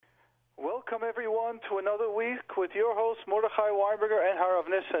Welcome, everyone, to another week with your host, Mordechai Winberger and Harav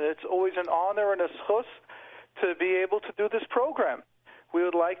Nissen. It's always an honor and a schus to be able to do this program. We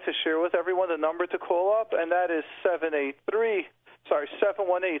would like to share with everyone the number to call up, and that is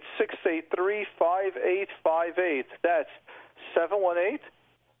 718-683-5858. That's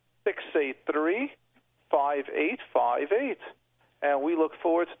 718-683-5858. And we look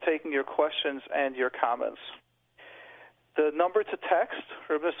forward to taking your questions and your comments. The number to text,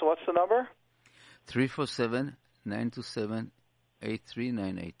 Reb Nissen, what's the number? 347-927-8398.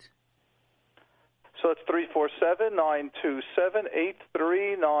 So it's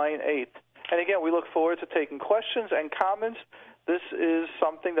 347-927-8398. And again, we look forward to taking questions and comments. This is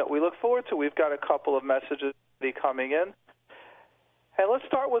something that we look forward to. We've got a couple of messages coming in. And let's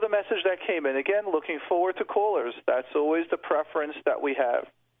start with a message that came in. Again, looking forward to callers. That's always the preference that we have.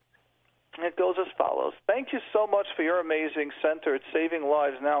 It goes as follows. Thank you so much for your amazing center at saving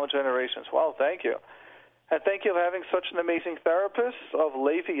lives now and generations. Well, thank you. And thank you for having such an amazing therapist of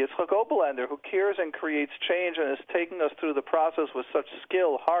Levi Yitzchak Oberlander, who cares and creates change and is taking us through the process with such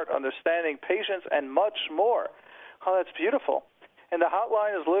skill, heart, understanding, patience, and much more. Oh, that's beautiful. And the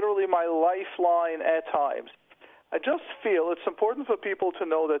hotline is literally my lifeline at times. I just feel it's important for people to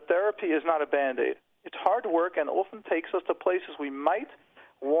know that therapy is not a Band-Aid. It's hard work and often takes us to places we might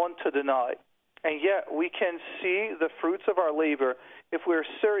want to deny. And yet we can see the fruits of our labor if we're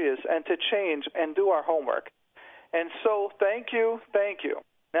serious and to change and do our homework. And so thank you.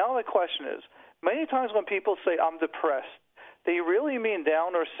 Now the question is, many times when people say I'm depressed, they really mean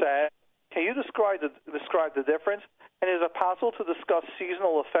down or sad. Can you describe the difference? And is it possible to discuss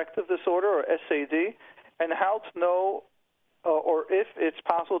seasonal affective disorder or SAD and how to know or if it's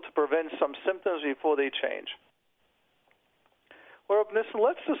possible to prevent some symptoms before they change? Well, listen,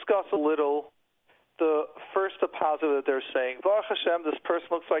 let's discuss a little the first deposit that they're saying. Baruch Hashem, this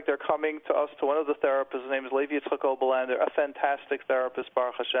person looks like they're coming to us, to one of the therapists. His name is Levi Yitzchak Oberlander, a fantastic therapist,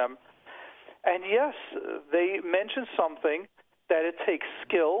 Baruch Hashem. And yes, they mentioned something that it takes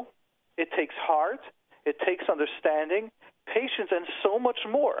skill, it takes heart, it takes understanding, patience, and so much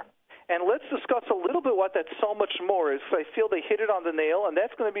more. And let's discuss a little bit what that so much more is, because I feel they hit it on the nail, and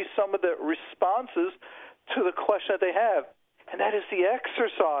that's going to be some of the responses to the question that they have. And that is the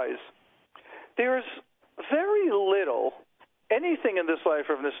exercise. There's very little, anything in this life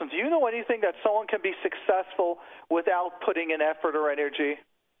of this. Do you know anything that someone can be successful without putting in effort or energy?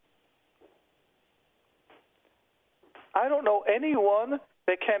 I don't know anyone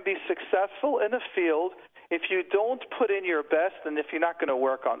that can be successful in a field if you don't put in your best and if you're not going to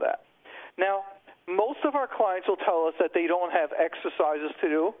work on that. Now, most of our clients will tell us that they don't have exercises to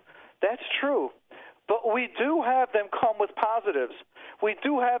do. That's true. But we do have them come with positives. We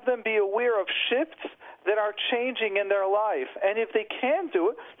do have them be aware of shifts that are changing in their life. And if they can't do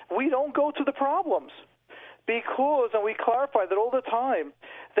it, we don't go to the problems. Because, and we clarify that all the time,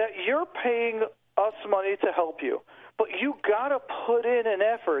 that you're paying us money to help you. But you got to put in an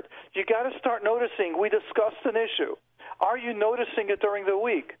effort. You got to start noticing. We discussed an issue. Are you noticing it during the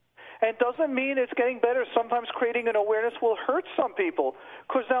week? And it doesn't mean it's getting better. Sometimes creating an awareness will hurt some people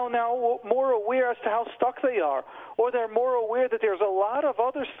because they're now more aware as to how stuck they are, or they're more aware that there's a lot of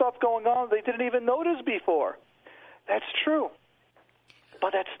other stuff going on they didn't even notice before. That's true.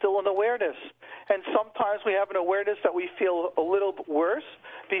 But that's still an awareness. And sometimes we have an awareness that we feel a little worse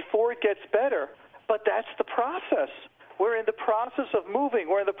before it gets better. But that's the process. We're in the process of moving.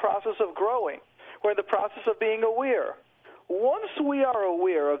 We're in the process of growing. We're in the process of being aware. Once we are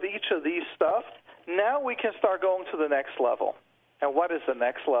aware of each of these stuff, now we can start going to the next level. And what is the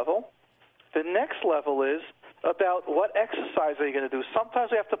next level? The next level is about what exercise are you going to do.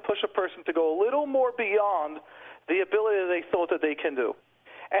 Sometimes we have to push a person to go a little more beyond the ability that they thought that they can do.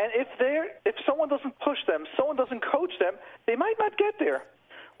 And if someone doesn't push them, someone doesn't coach them, they might not get there.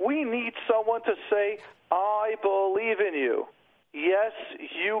 We need someone to say, I believe in you. Yes,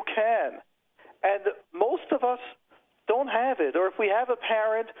 you can. And most of us don't have it. Or if we have a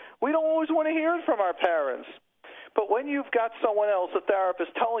parent, we don't always want to hear it from our parents. But when you've got someone else, a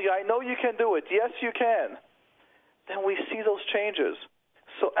therapist, telling you, I know you can do it, yes, you can, then we see those changes.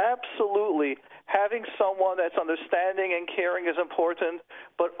 So absolutely, having someone that's understanding and caring is important,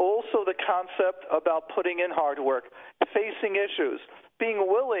 but also the concept about putting in hard work, facing issues, being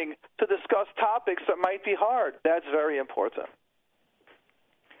willing to discuss topics that might be hard. That's very important.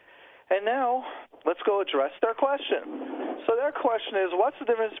 And now, let's go address their question. So their question is, what's the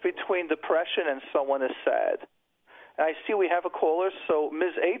difference between depression and someone is sad? And I see we have a caller, so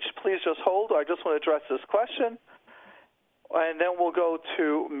Ms. H, please just hold. I just want to address this question, and then we'll go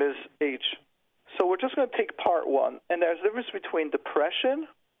to Ms. H. So we're just going to take part one, and there's a difference between depression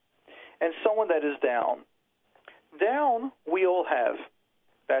and someone that is down. Down, we all have.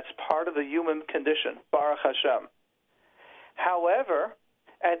 That's part of the human condition, Baruch Hashem. However,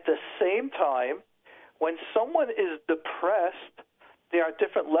 at the same time, when someone is depressed, there are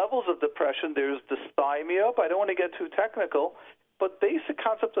different levels of depression. There's dysthymia, but I don't want to get too technical, but basic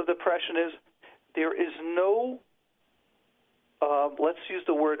concept of depression is there is no, let's use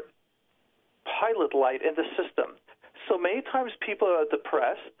the word pilot light in the system. So many times people are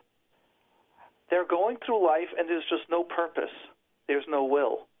depressed, they're going through life and there's just no purpose. There's no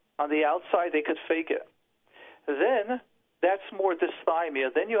will. On the outside, they could fake it. Then that's more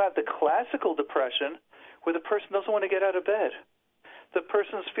dysthymia. Then you have the classical depression where the person doesn't want to get out of bed. The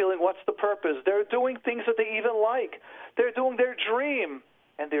person's feeling, what's the purpose? They're doing things that they even like. They're doing their dream,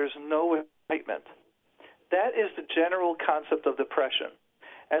 and there's no excitement. That is the general concept of depression.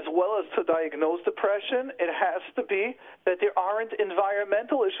 As well as to diagnose depression, it has to be that there aren't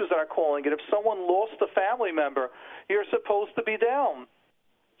environmental issues that are calling it. If someone lost a family member, you're supposed to be down.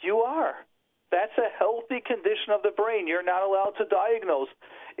 You are. That's a healthy condition of the brain. You're not allowed to diagnose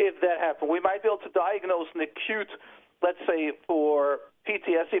if that happened. We might be able to diagnose an acute, let's say, for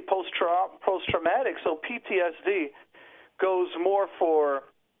PTSD, post-traumatic. So PTSD goes more for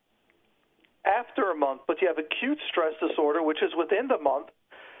after a month, but you have acute stress disorder, which is within the month.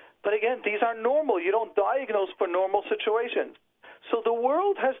 But again, these are normal. You don't diagnose for normal situations. So the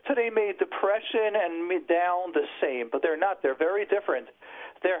world has today made depression and down the same, but they're not. They're very different.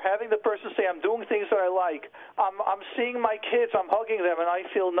 They're having the person say, I'm doing things that I like. I'm seeing my kids. I'm hugging them, and I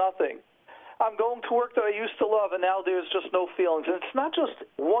feel nothing. I'm going to work that I used to love, and now there's just no feelings. And it's not just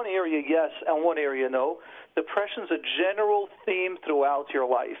one area yes and one area no. Depression's a general theme throughout your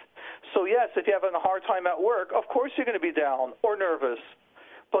life. So, yes, if you're having a hard time at work, of course you're going to be down or nervous.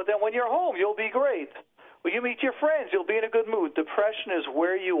 But then when you're home, you'll be great. When you meet your friends, you'll be in a good mood. Depression is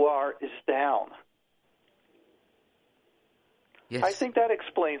where you are, is down. Yes. I think that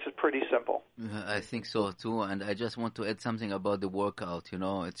explains it pretty simple. I think so too, and I just want to add something about the workout. You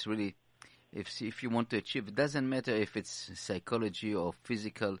know, it's really, if you want to achieve, it doesn't matter if it's psychology or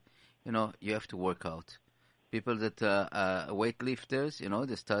physical, you know, you have to work out. People that are weightlifters, you know,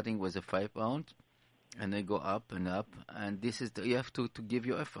 they're starting with a 5 pound, and they go up and up, and this is you have to give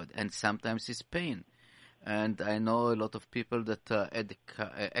your effort, and sometimes it's pain. And I know a lot of people that had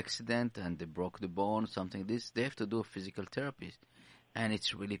an accident and they broke the bone, something they have to do physical therapy, and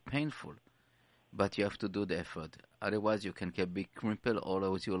it's really painful. But you have to do the effort. Otherwise, you can get big cripple all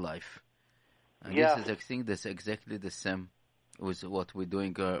over your life. And yeah. This is, I think, that's exactly the same with what we're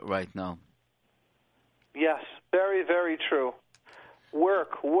doing right now. Yes, very, very true.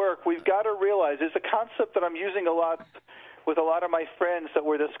 Work. We've got to realize there's a concept that I'm using a lot with a lot of my friends that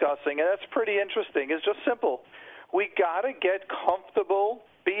we're discussing, and that's pretty interesting. It's just simple. We got to get comfortable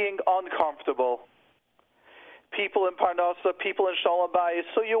being uncomfortable. People in Parnassa, people in Shalom Bayis.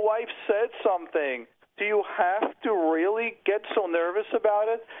 So your wife said something. Do you have to really get so nervous about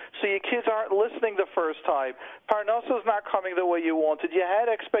it? So your kids aren't listening the first time. Parnassa's not coming the way you wanted. You had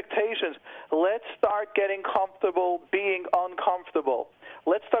expectations. Let's start getting comfortable being uncomfortable.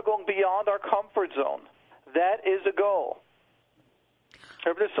 Let's start going beyond our comfort zone. That is a goal.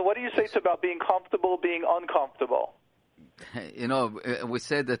 So what do you say about being comfortable, being uncomfortable? You know, we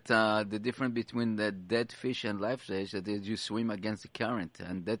said that the difference between the dead fish and live fish is that you swim against the current,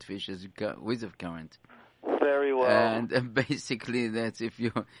 and dead fish is with the current. Very well. And basically, that's if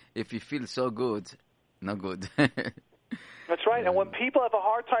you feel so good, not good. That's right. And when people have a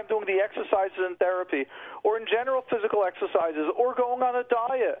hard time doing the exercises in therapy, or in general physical exercises, or going on a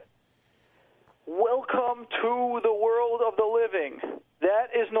diet, welcome to the world of the living.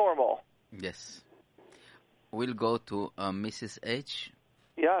 That is normal. Yes. We'll go to Mrs. H.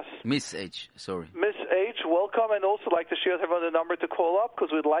 Yes. Miss H, sorry. Miss H, welcome, and also like to share with everyone the number to call up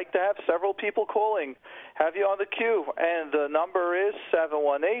because we'd like to have several people calling. Have you on the queue, and the number is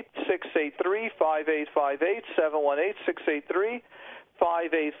 718-683-5858,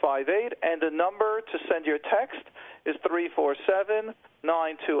 718-683-5858, and the number to send your text is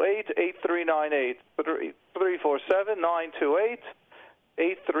 347-928-8398,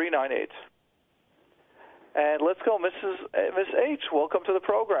 347-928-8398. And let's go, Miss H. Welcome to the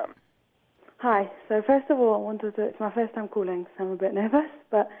program. Hi. So first of all, it's my first time calling, so I'm a bit nervous.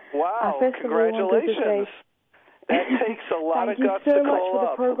 But wow, congratulations. That takes a lot of guts to call up. Thank you so much for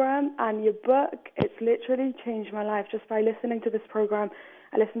the program and your book. It's literally changed my life just by listening to this program.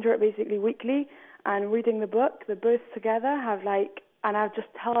 I listen to it basically weekly, and reading the book, the both together have and I just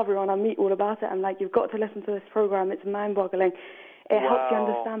tell everyone I meet all about it. I'm like, you've got to listen to this program. It's mind-boggling. It helps you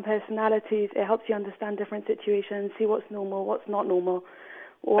understand personalities. It helps you understand different situations, see what's normal, what's not normal,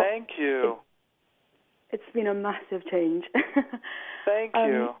 Thank you. It's been a massive change. Thank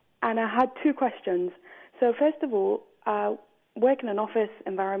you. And I had 2 questions. So first of all, work in an office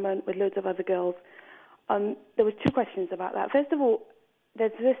environment with loads of other girls. There was 2 questions about that. First of all,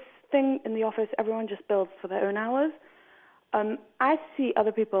 there's this thing in the office, everyone just bills for their own hours. I see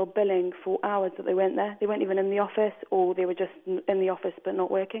other people billing for hours that they weren't there. They weren't even in the office, or they were just in the office but not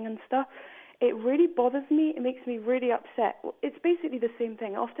working and stuff. It really bothers me. It makes me really upset. It's basically the same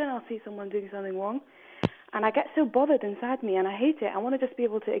thing. Often I'll see someone doing something wrong, and I get so bothered inside me, and I hate it. I want to just be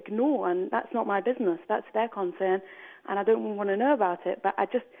able to ignore, and that's not my business. That's their concern, and I don't want to know about it. But I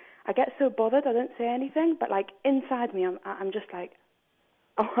get so bothered. I don't say anything, but like inside me, I'm just like,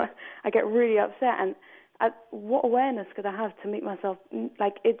 oh, I get really upset. And what awareness could I have to make myself,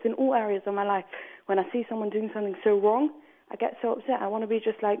 like, it's in all areas of my life. When I see someone doing something so wrong, I get so upset. I want to be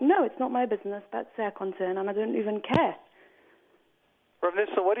just like, no, it's not my business. That's their concern, and I don't even care. Rav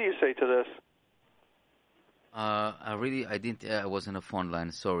Nissen, what do you say to this? I was in a phone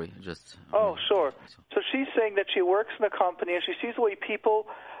line. Sorry, just. Oh, sure. So she's saying that she works in a company and she sees the way people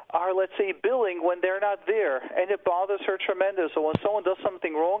are, let's say, billing when they're not there, and it bothers her tremendous. So when someone does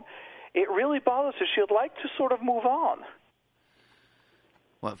something wrong, it really bothers her. She'd like to sort of move on.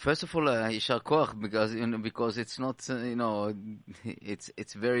 Well, first of all, Yishar Koach, because it's not, it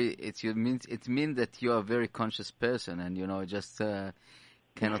means that you are a very conscious person, and just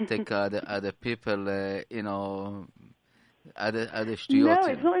cannot take other people, other shtuyot. No,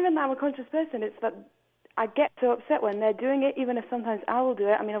 it's not even that I'm a conscious person. It's that I get so upset when they're doing it, even if sometimes I will do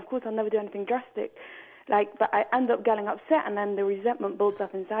it. I mean, of course, I'll never do anything drastic. But I end up getting upset, and then the resentment builds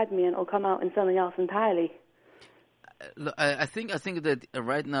up inside me, and it'll come out in something else entirely. I think that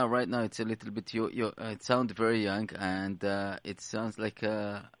right now it's a little bit. It sounds very young, and it sounds like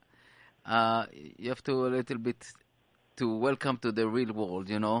you have to a little bit to welcome to the real world,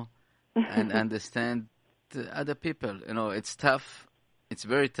 and understand other people. It's tough. It's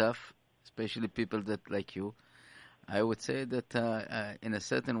very tough, especially people that like you. I would say that in a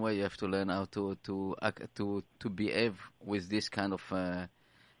certain way you have to learn how to behave with this kind of.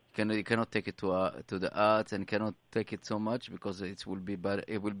 You cannot take it to the arts, and cannot take it so much because it will be bad.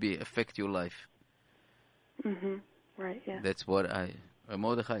 It will affect your life. Mhm. Right. Yeah. That's what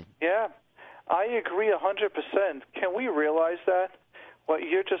Mordechai. Yeah, I agree 100%. Can we realize that what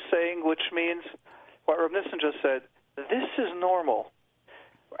you're just saying, which means what Rav Nissen just said? This is normal.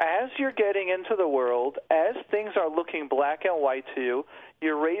 As you're getting into the world, as things are looking black and white to you,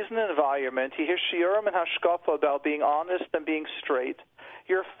 you're raised in an environment. You hear shiurim and hashkafa about being honest and being straight.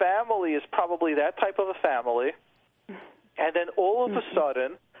 Your family is probably that type of a family, and then all of a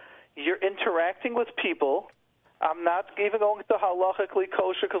sudden, you're interacting with people. I'm not even going to halachically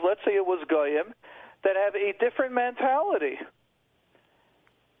kosher, because let's say it was goyim, that have a different mentality.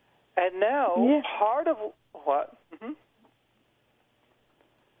 And now, part of what? Mm-hmm.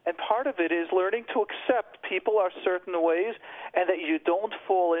 And part of it is learning to accept people are certain ways, and that you don't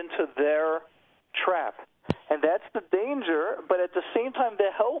fall into their trap. And that's the danger, but at the same time,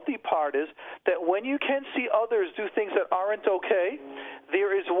 the healthy part is that when you can see others do things that aren't okay,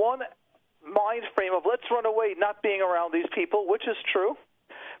 there is one mind frame of let's run away, not being around these people, which is true.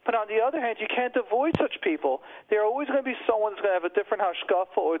 But on the other hand, you can't avoid such people. There are always going to be someone who's going to have a different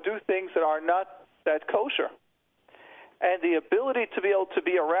hashkafa or do things that are not that kosher. And the ability to be able to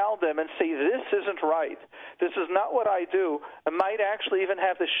be around them and say, this isn't right, this is not what I do, and might actually even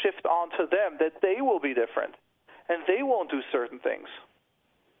have to shift onto them that they will be different, and they won't do certain things.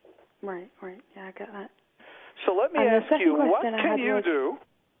 Right. Yeah, I get that. So let me ask you, what can you do?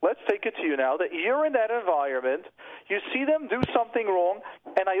 Let's take it to you now, that you're in that environment, you see them do something wrong,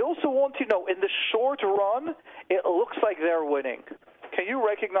 and I also want to know, in the short run, it looks like they're winning. Can you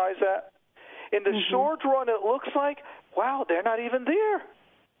recognize that? In the short run, it looks like, wow, they're not even there,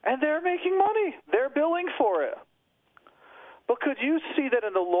 and they're making money. They're billing for it. But could you see that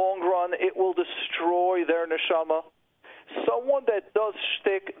in the long run, it will destroy their neshama? Someone that does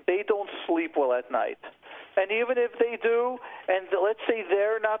shtick, they don't sleep well at night. And even if they do, and let's say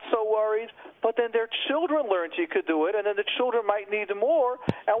they're not so worried, but then their children learned you could do it, and then the children might need more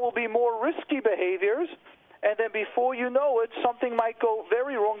and will be more risky behaviors. And then before you know it, something might go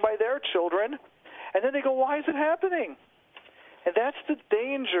very wrong by their children. And then they go, why is it happening? And that's the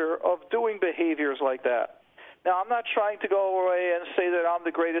danger of doing behaviors like that. Now, I'm not trying to go away and say that I'm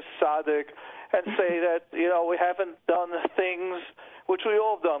the greatest tzaddik and say that, we haven't done things which we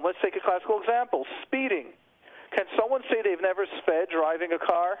all have done. Let's take a classical example, speeding. Can someone say they've never sped driving a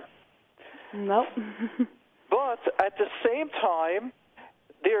car? No. But at the same time,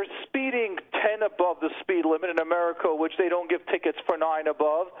 they're speeding 10 above the speed limit in America, which they don't give tickets for 9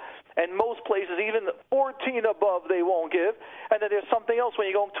 above. And most places, even 14 above, they won't give. And then there's something else when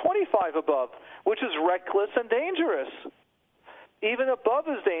you go 25 above, which is reckless and dangerous. Even above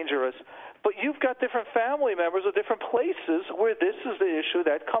is dangerous. But you've got different family members or different places where this is the issue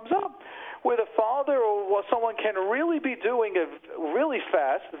that comes up, where the father or someone can really be doing it really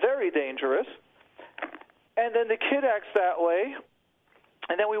fast, very dangerous, and then the kid acts that way,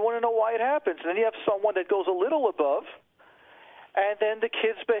 and then we want to know why it happens. And then you have someone that goes a little above, and then the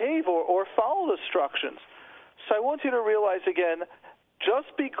kids behave or follow the instructions. So I want you to realize again,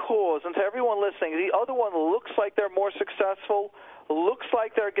 just because, and to everyone listening, the other one looks like they're more successful, looks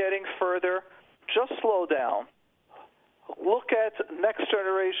like they're getting further, just slow down. Look at next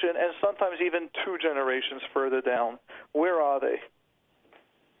generation and sometimes even 2 generations further down. Where are they?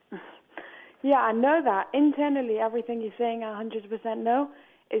 Yeah, I know that. Internally, everything you're saying, I 100% know.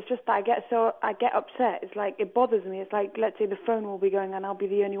 It's just that I get upset. It's like, it bothers me. It's like, let's say the phone will be going and I'll be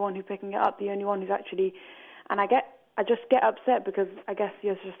the only one who's picking it up, the only one who's actually, and I just get upset because I guess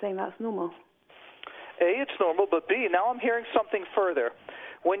you're just saying that's normal. A, it's normal, but B, now I'm hearing something further.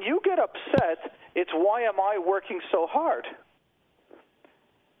 When you get upset, it's why am I working so hard?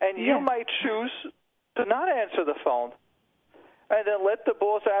 And you might choose to not answer the phone. And then let the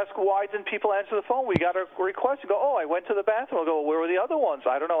boss ask, why didn't people answer the phone? We got a request. You go, oh, I went to the bathroom. I'll go, where were the other ones?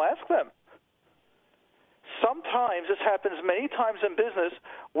 I don't know. Ask them. Sometimes, this happens many times in business,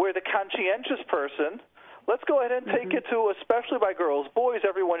 where the conscientious person, let's go ahead and take it to, especially by girls. Boys,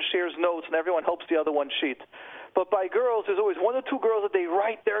 everyone shares notes, and everyone helps the other one cheat. But by girls, there's always 1 or 2 girls that they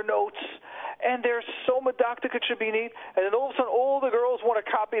write their notes, and they're so medoctic it should be neat, and then all of a sudden all the girls want to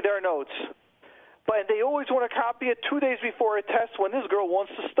copy their notes. But they always want to copy it 2 days before a test when this girl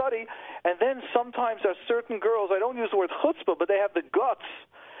wants to study. And then sometimes there are certain girls, I don't use the word chutzpah, but they have the guts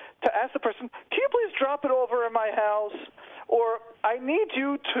to ask the person, can you please drop it over in my house? Or I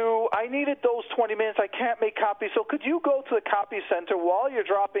needed those 20 minutes, I can't make copies, so could you go to the copy center while you're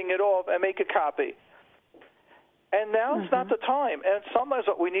dropping it off and make a copy? And now it's not the time. And sometimes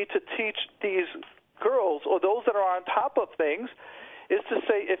what we need to teach these girls or those that are on top of things is to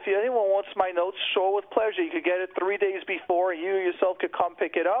say, if anyone wants my notes, sure, with pleasure. You could get it 3 days before, and you yourself could come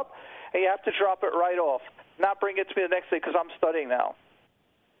pick it up, and you have to drop it right off, not bring it to me the next day because I'm studying now.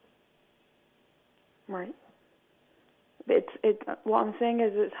 Right. What I'm saying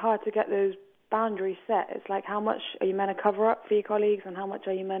is it's hard to get those boundaries set. It's like, how much are you meant to cover up for your colleagues, and how much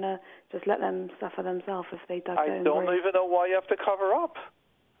are you meant to just let them suffer themselves if they dug their own grave? I don't even know why you have to cover up.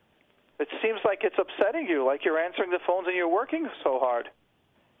 It seems like it's upsetting you, like you're answering the phones and you're working so hard.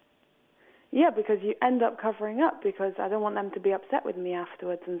 Yeah, because you end up covering up, because I don't want them to be upset with me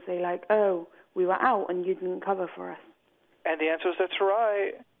afterwards and say, like, oh, we were out and you didn't cover for us. And the answer is that's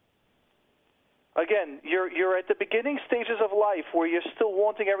right. Again, you're at the beginning stages of life where you're still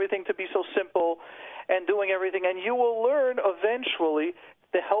wanting everything to be so simple and doing everything, and you will learn eventually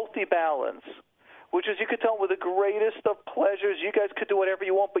the healthy balance, which is you could tell them with the greatest of pleasures, you guys could do whatever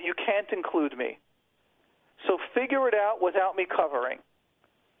you want, but you can't include me. So figure it out without me covering.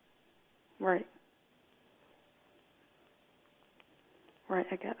 Right. Right,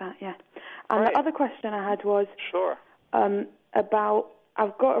 I get that, yeah. And right. The other question I had was sure. About,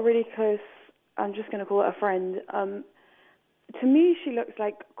 I've got a really close, I'm just going to call it a friend. To me, she looks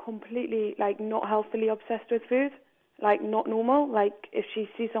like completely, like, not healthily obsessed with food. Like, not normal. Like, if she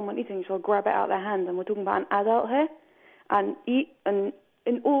sees someone eating, she'll grab it out of their hand. And we're talking about an adult here. And eat, and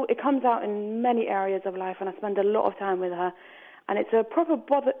it comes out in many areas of life, and I spend a lot of time with her. And it's a proper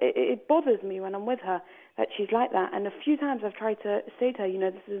bother. It bothers me when I'm with her that she's like that. And a few times I've tried to say to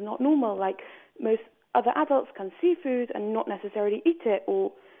her, this is not normal. Like, most other adults can see food and not necessarily eat it,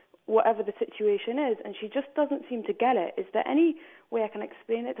 or whatever the situation is, and she just doesn't seem to get it. Is there any way I can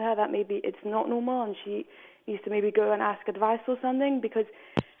explain it to her that maybe it's not normal and she needs to maybe go and ask advice or something? Because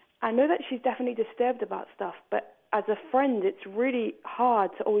I know that she's definitely disturbed about stuff, but as a friend, it's really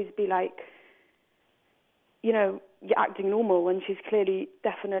hard to always be like, you're acting normal when she's clearly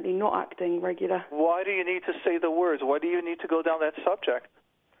definitely not acting regular. Why do you need to say the words? Why do you need to go down that subject?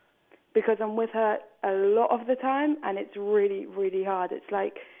 Because I'm with her a lot of the time, and it's really, really hard. It's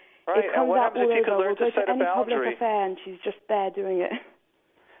like, right. It comes and what out happens all if you can over. learn We'll to go set to a any boundary? public affair, and she's just there doing it.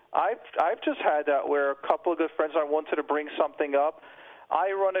 I've just had that where a couple of good friends, I wanted to bring something up.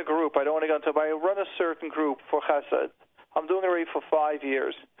 I run a group. I don't want to go into it, but I run a certain group for Chesed. I'm doing it already for 5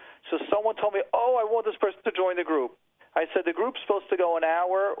 years. So someone told me, I want this person to join the group. I said, the group's supposed to go an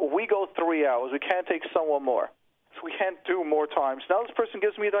hour. We go 3 hours. We can't take someone more. So we can't do more times. Now this person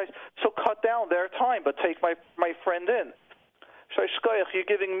gives me advice, so cut down their time, but take my friend in. You're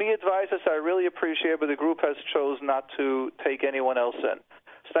giving me advice. I said, I really appreciate it, but the group has chosen not to take anyone else in.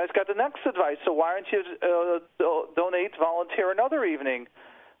 So I got the next advice. So why don't you volunteer another evening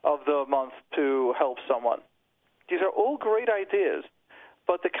of the month to help someone? These are all great ideas.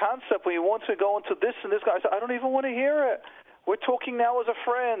 But the concept when you want to go into this and this guy, I said, I don't even want to hear it. We're talking now as a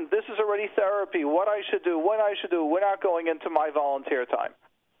friend. This is already therapy. What I should do, when I should do. We're not going into my volunteer time.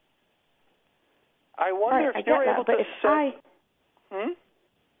 I wonder if you're able to set...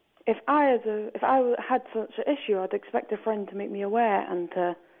 If I had such an issue, I'd expect a friend to make me aware and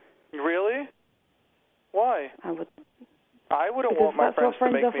to... Really? Why? I would. I wouldn't want my friends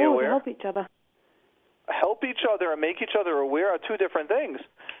to make me aware. To help each other. Help each other and make each other aware are two different things.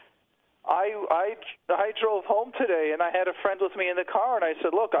 I drove home today, and I had a friend with me in the car, and I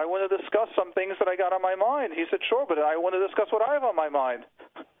said, look, I want to discuss some things that I got on my mind. He said, sure, but I want to discuss what I have on my mind.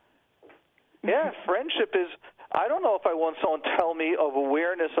 Yeah, friendship is, I don't know if I want someone to tell me of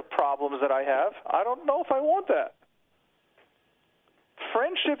awareness of problems that I have. I don't know if I want that.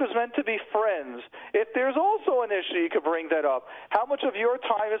 Friendship is meant to be friends. If there's also an issue, you could bring that up. How much of your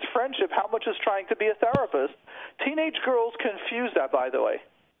time is friendship? How much is trying to be a therapist? Teenage girls confuse that, by the way.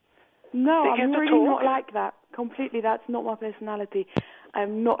 No, I'm really not like that. Completely, that's not my personality.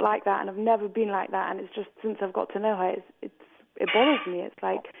 I'm not like that, and I've never been like that, and it's just since I've got to know her, it bothers me. It's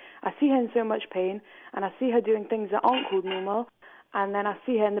like I see her in so much pain, and I see her doing things that aren't called normal, and then I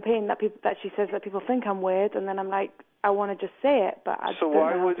see her in the pain that she says that people think I'm weird, and then I'm like, I want to just say it, but I don't know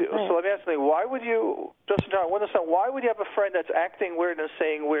how to say it. So let me ask you, why would you, Justin John, I want to understand, why would you have a friend that's acting weird and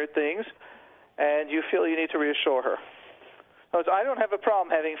saying weird things, and you feel you need to reassure her? Because I don't have a problem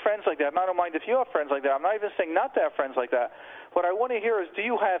having friends like that. I don't mind if you have friends like that. I'm not even saying not to have friends like that. What I want to hear is, do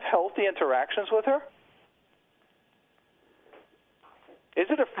you have healthy interactions with her? Is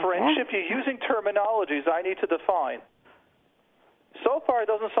it a friendship? You're using terminologies I need to define. So far,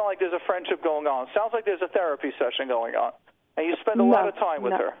 it doesn't sound like there's a friendship going on. It sounds like there's a therapy session going on, and you spend a lot of time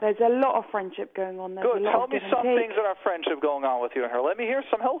with her. There's a lot of friendship going on. Good. Tell me some things that are friendship going on with you and her. Let me hear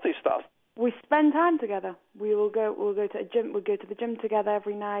some healthy stuff. We spend time together. We'll go to a gym. We'll go to the gym together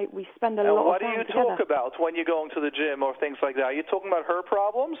every night. We spend a lot of time together. What do you talk about when you're going to the gym or things like that? Are you talking about her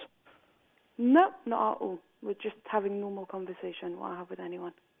problems? No, not at all. We're just having normal conversation, what I have with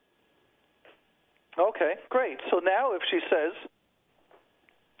anyone. Okay, great. So now if she says,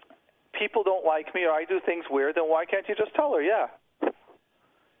 people don't like me or I do things weird, then why can't you just tell her, yeah?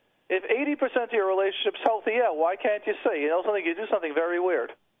 If 80% of your relationship's healthy, yeah, why can't you say, you know something, you do something very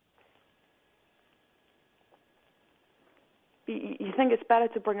weird? You think it's better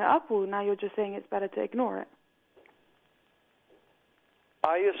to bring it up, or now you're just saying it's better to ignore it?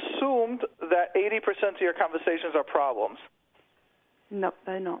 I assumed that 80% of your conversations are problems. No,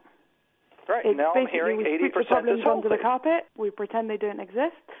 they're not. Right, now I'm hearing 80% we put the problems is healthy. under the carpet, we pretend they don't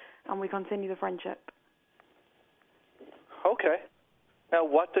exist, and we continue the friendship. Okay. Now,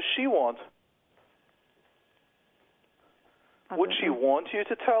 what does she want? Would she want you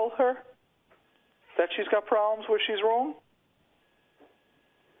to tell her that she's got problems where she's wrong?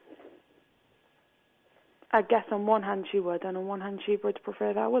 I guess on one hand she would, and on one hand she would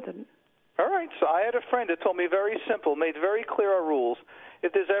prefer that I wouldn't. All right, so I had a friend that told me very simple, made very clear our rules.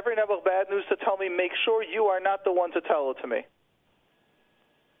 If there's ever enough bad news to tell me, make sure you are not the one to tell it to me.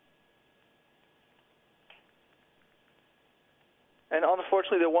 And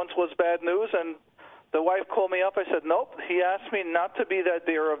unfortunately, there once was bad news, and the wife called me up. I said, nope, he asked me not to be that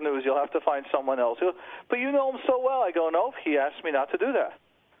bearer of news. You'll have to find someone else. He goes, but you know him so well. I go, no, he asked me not to do that.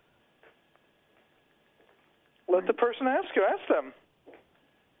 Let the person ask you. Ask them.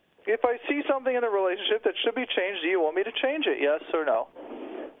 If I see something in a relationship that should be changed, do you want me to change it, yes or no?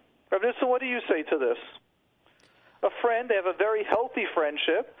 Rav Nissen, what do you say to this? A friend, they have a very healthy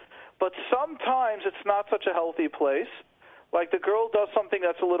friendship, but sometimes it's not such a healthy place. Like the girl does something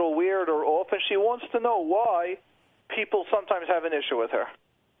that's a little weird or off, and she wants to know why people sometimes have an issue with her.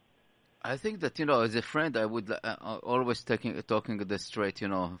 I think that, as a friend, I would always talking the straight,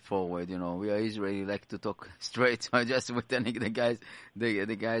 forward. We are Israeli, like to talk straight. So I just with telling the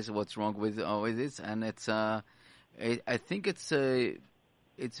guys what's wrong with this, and it's I think it's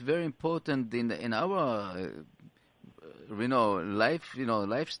very important in our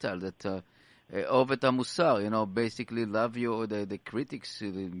lifestyle that Ovet HaMusar, basically love the critics.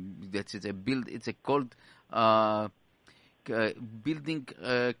 Building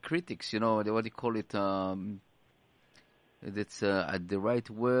critics, what do you call it? That's the right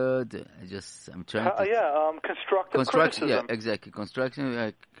word. I'm trying to. Constructive criticism. Yeah, exactly.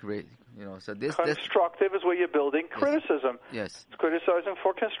 Construction, So this constructive is where you're building criticism. Yes. It's criticizing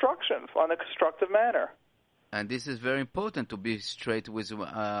for construction, on a constructive manner. And this is very important to be straight with,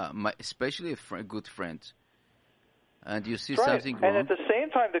 especially a good friend. And you see something wrong. And at the same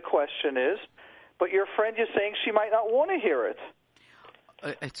time, the question is, but your friend is saying she might not want to hear it.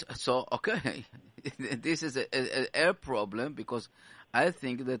 Okay, this is a problem, because I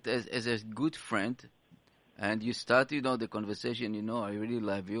think that as a good friend, and you start, the conversation, I really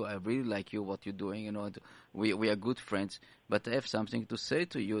love you, I really like you, what you're doing, we are good friends, but I have something to say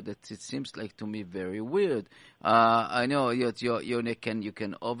to you that it seems like to me very weird. I know you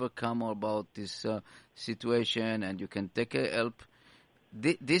can overcome about this situation, and you can take help.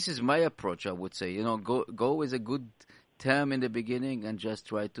 This is my approach, I would say. Go with a good term in the beginning, and just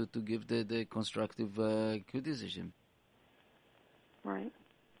try to give the constructive criticism. Right.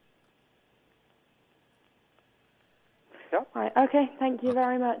 Yeah. Right. Okay. Thank you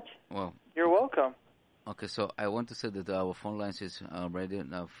very much. Well, you're welcome. Okay, so I want to say that our phone lines is already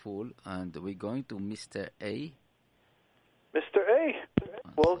now full, and we're going to Mr. A. Mr. A,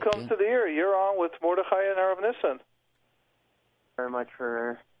 welcome to the ear. You're on with Mordechai and Arav Nissen. Very much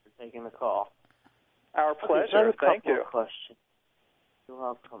for taking the call. Our pleasure. Thank you. Questions. You're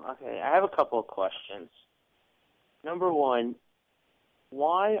welcome. Okay, I have a couple of questions. Number one,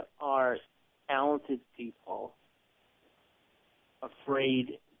 why are talented people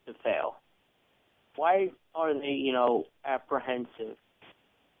afraid to fail? Why are they, apprehensive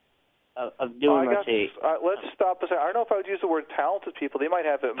of doing, let's stop a second. I don't know if I would use the word talented people. They might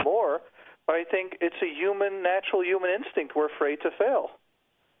have it more, but I think it's a natural human instinct. We're afraid to fail.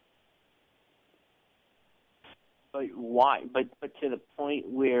 But why? But to the point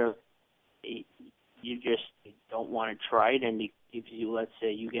where you just don't want to try it, and it gives you, let's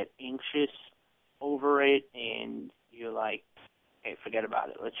say, you get anxious over it, and you're like, hey, forget about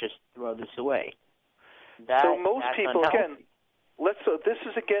it. Let's just throw this away. So most people, unhealthy. this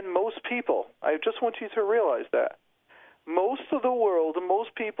is most people. I just want you to realize that. Most of the world,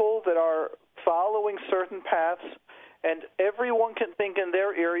 most people that are following certain paths, and everyone can think in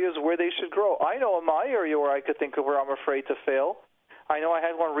their areas where they should grow. I know in my area where I could think of where I'm afraid to fail. I know I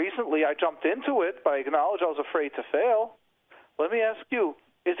had one recently. I jumped into it, but I acknowledge I was afraid to fail. Let me ask you,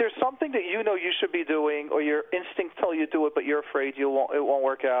 is there something that you know you should be doing, or your instincts tell you to do it, but you're afraid it won't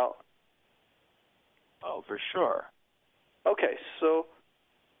work out? Oh, for sure. Okay, so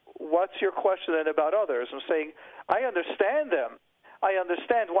what's your question then about others? I'm saying I understand them. I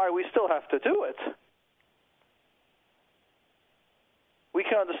understand why we still have to do it. We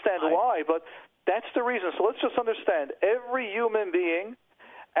can understand why, but that's the reason. So let's just understand, every human being,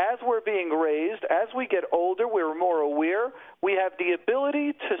 as we're being raised, as we get older, we're more aware. We have the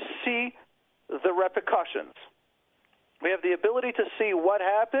ability to see the repercussions. We have the ability to see what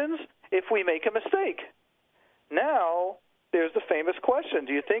happens if we make a mistake. Now, there's the famous question.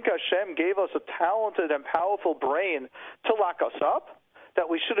 Do you think Hashem gave us a talented and powerful brain to lock us up? That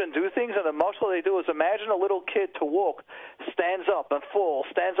we shouldn't do things? And the muscle they do is, imagine a little kid to walk, stands up and falls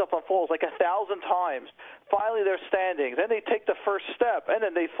like 1,000 times. Finally, they're standing. Then they take the first step, and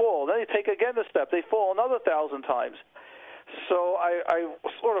then they fall. Then they take again the step. They fall another 1,000 times. So I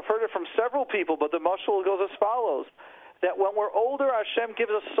sort of heard it from several people, but the muscle goes as follows. That when we're older, Hashem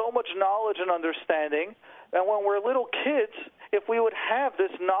gives us so much knowledge and understanding, and when we're little kids, if we would have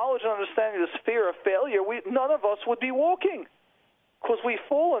this knowledge and understanding, this fear of failure, none of us would be walking, because we've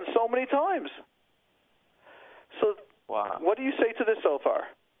fallen so many times. So, wow. What do you say to this so far?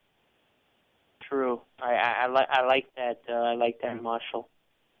 True. I like that. I like that, Marshall.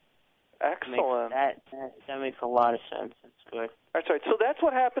 Excellent. That makes a lot of sense. That's good. That's right. So that's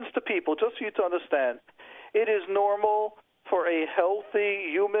what happens to people, just for you to understand. It is normal for a healthy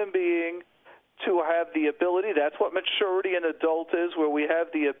human being to have the ability, that's what maturity in adult is, where we have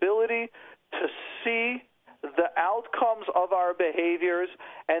the ability to see the outcomes of our behaviors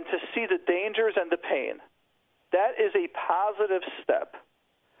and to see the dangers and the pain. That is a positive step.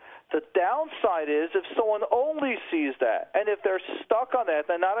 The downside is if someone only sees that, and if they're stuck on that,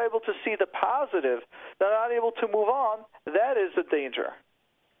 they're not able to see the positive, they're not able to move on, that is the danger.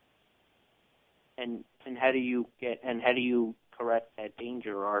 And how do you correct that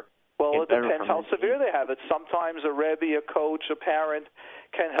danger, or well, it depends how severe they have it. Sometimes a Rebbe, a coach, a parent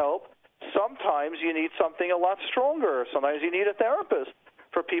can help. Sometimes you need something a lot stronger. Sometimes you need a therapist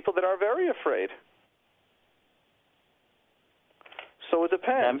for people that are very afraid. So it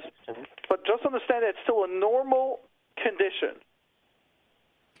depends. But just understand that it's still a normal condition.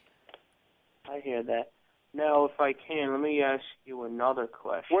 I hear that. Now, if I can, let me ask you another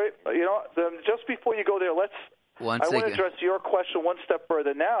question. Wait, just before you go there, I want to address your question one step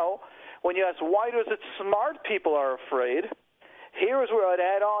further. Now, when you ask why does it smart people are afraid, Here is where I'd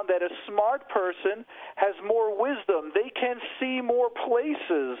add on that a smart person has more wisdom. They can see more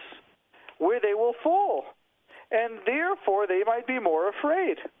places where they will fall, and therefore they might be more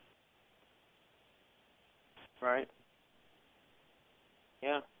afraid. Right.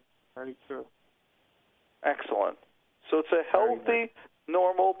 Yeah, very true. Excellent. So it's a healthy,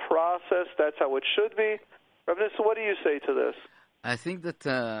 normal process. That's how it should be. Reverend, so what do you say to this? I think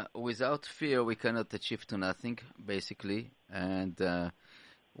that without fear, we cannot achieve to nothing, basically. And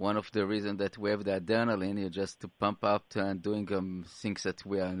one of the reasons that we have the adrenaline is just to pump up and doing things that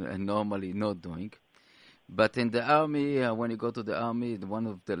we are normally not doing. But in the army, when you go to the army, one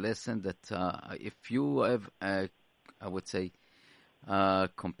of the lessons that if you have, I would say, a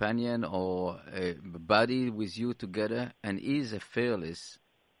companion or a buddy with you together, and is a fearless,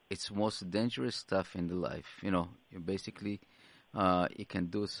 it's most dangerous stuff in the life. You know, you basically, you can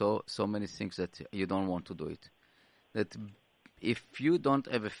do so many things that you don't want to do it. That if you don't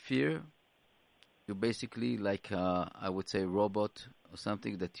have a fear, you're basically like, I would say, robot or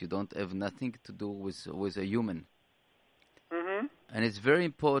something that you don't have nothing to do with a human. Mm-hmm. And it's very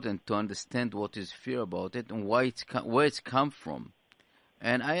important to understand what is fear about it and where it's come from.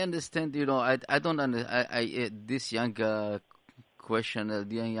 And I understand, you know, I don't understand, this young question,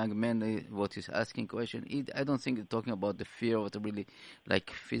 the young man, what he's asking question, I don't think he's talking about the fear of it really, like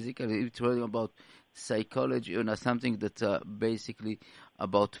physical. It's really about psychology, you know, something that basically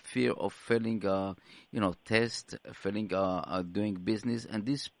about fear of failing, test, failing, doing business, and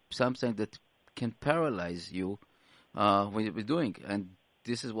this something that can paralyze you when you're doing. And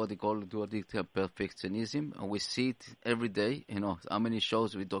this is what they call perfectionism, and we see it every day. You know, how many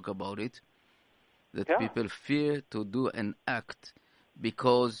shows we talk about it, that people fear to do an act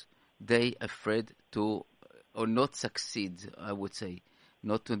because they afraid to or not succeed. I would say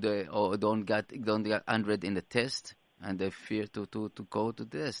not to or don't get 100 in the test, and they fear to go to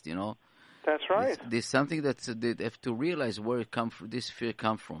the test. You know, that's right. There's something that they have to realize where this fear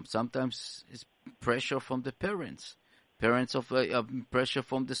comes from. Sometimes it's pressure from the parents of pressure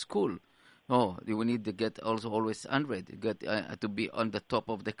from the school. Oh, we need to get also always 100. Get to be on the top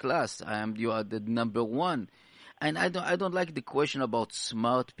of the class. You are the number one, and I don't like the question about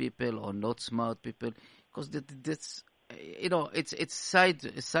smart people or not smart people, because that's it's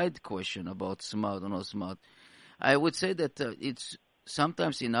side question about smart or not smart. I would say that it's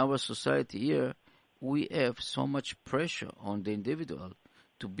sometimes in our society here we have so much pressure on the individual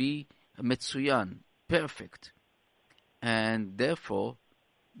to be metsuyan, perfect. And therefore,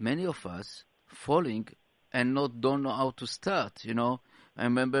 many of us falling and don't know how to start. You know, I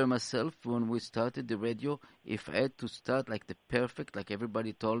remember myself when we started the radio. If I had to start like the perfect, like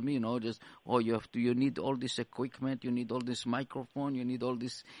everybody told me, you know, just you need all this equipment, you need all this microphone, you need all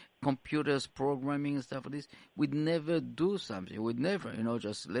this computers, programming and stuff like this. We'd never do something. We'd never, you know,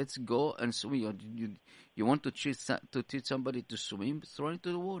 just let's go and swim. You want to teach somebody to swim, throw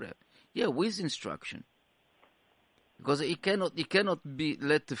into the water. Yeah, with instruction. Because it cannot be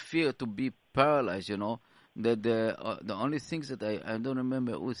let the fear to be paralyzed. You know, that the only things that I don't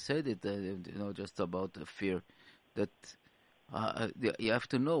remember who said it. You know, just about the fear, that you have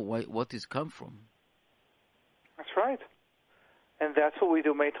to know what is come from. That's right, and that's what we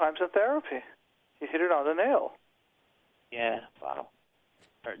do many times in therapy. You hit it on the nail. Yeah, wow.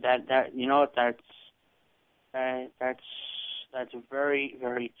 That you know that's very,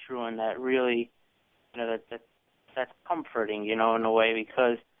 very true, and that really, you know, that's comforting, you know, in a way,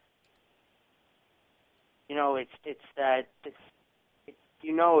 because, you know, it's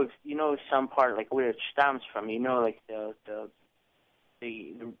some part, like, where it stems from, you know, like the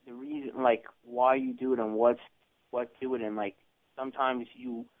reason, like, why you do it and what do it, and, like, sometimes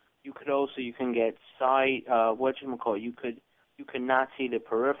you can get you could not see the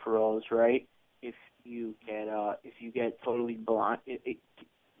peripherals, right? If you get totally blind,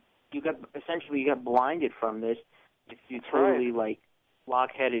 you get blinded from this. If you totally like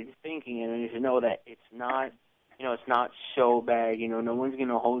blockheaded thinking, and you know that it's not so bad. You know, no one's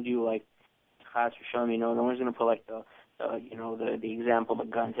gonna hold you like Chas v'shalom. You know, no one's gonna put like the example, the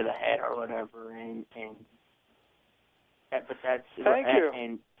gun to the head or whatever. But that's thank you.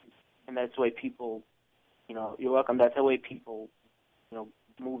 And that's the way people, you know, you're welcome. That's the way people, you know,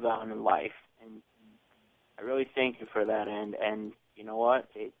 move on in life. And I really thank you for that. And you know what?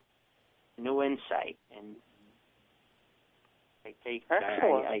 It's new insight, and I take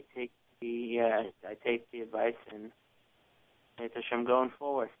the advice, and I'm going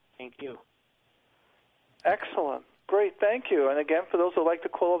forward. Thank you. Excellent. Great. Thank you. And again, for those who would like to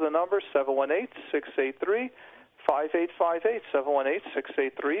call the number, 5858,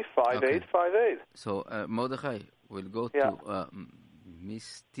 718-683-5858. So, Mordechai, we'll go to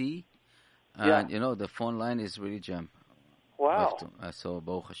Miss T. And, the phone line is really jammed. Wow. So,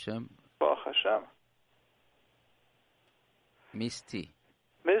 Baruch Hashem. Baruch Hashem. Miss T.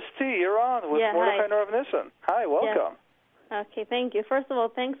 Miss T, you're on with Mordechai and Rav Nissen. Hi, welcome. Yes. Okay, thank you. First of all,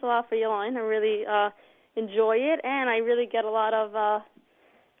 thanks a lot for your line. I really enjoy it, and I really get a lot of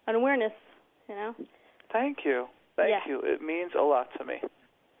awareness, Thank you. Thank you. It means a lot to me.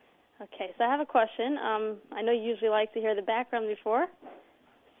 Okay, so I have a question. I know you usually like to hear the background before.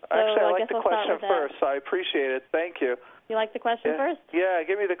 So Actually, I like guess the question first. I appreciate it. Thank you. You like the question first? Yeah,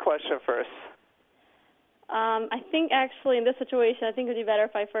 give me the question first. I think actually in this situation, I think it would be better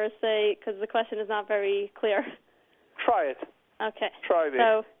if I first say, because the question is not very clear. Try it. Okay. Try me.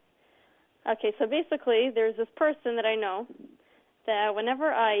 So basically, there's this person that I know that whenever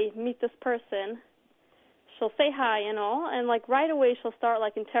I meet this person, she'll say hi and all, and right away she'll start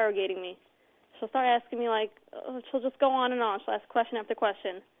interrogating me. She'll start asking me she'll just go on and on. She'll ask question after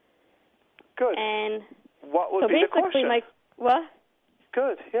question. Good. And what would be the question? What?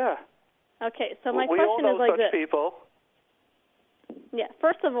 Good. Yeah. Okay. So my we question all know is like such this. people. Yeah.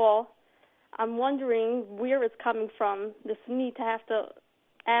 First of all, I'm wondering where it's coming from. This need to have to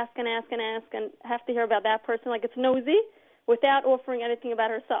ask and ask and ask and have to hear about that person like it's nosy, without offering anything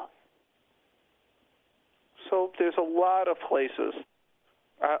about herself. So there's a lot of places.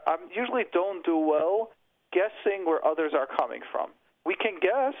 I usually don't do well guessing where others are coming from. We can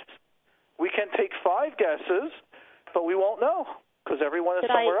guess. We can take 5 guesses, but we won't know because everyone is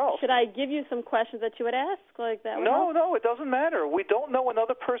somewhere else. Should I give you some questions that you would ask like that? No, it doesn't matter. We don't know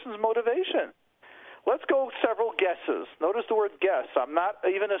another person's motivation. Let's go several guesses. Notice the word guess. I'm not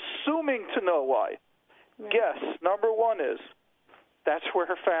even assuming to know why. Right. Guess. Number 1 is, that's where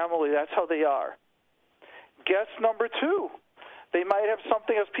her family, that's how they are. Guess number 2, they might have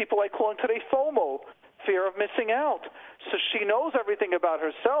something as people like calling today FOMO, fear of missing out. So she knows everything about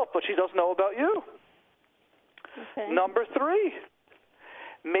herself, but she doesn't know about you. Okay. Number 3,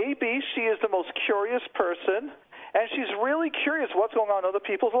 maybe she is the most curious person, and she's really curious what's going on in other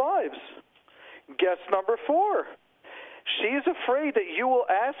people's lives. Guess number 4, she's afraid that you will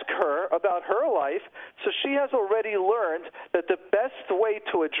ask her about her life, so she has already learned that the best way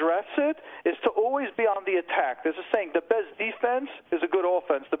to address it is to always be on the attack. There's a saying, the best defense is a good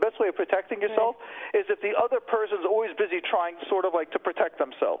offense. The best way of protecting yourself is if the other person's always busy trying sort of to protect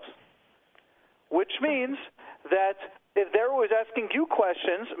themselves, which means that if they're always asking you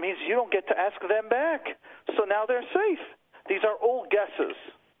questions, it means you don't get to ask them back. So now they're safe. These are all guesses.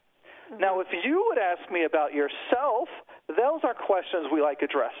 Now, if you would ask me about yourself, those are questions we like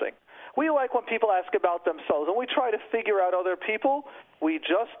addressing. We like when people ask about themselves, and we try to figure out other people. We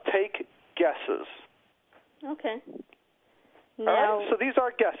just take guesses. Okay. Now, all right? So these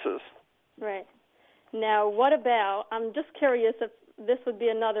are guesses. Right. Now, what about, I'm just curious if this would be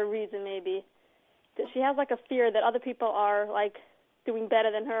another reason maybe, that she has a fear that other people are, doing better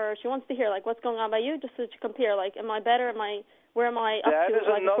than her. She wants to hear, what's going on by you, just so she compare, am I better, where am I up to? That is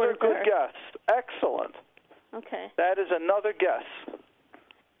another good guess. Excellent. Okay. That is another guess.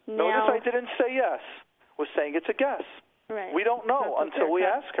 Now, notice I didn't say yes. We're saying it's a guess. Right. We don't know until we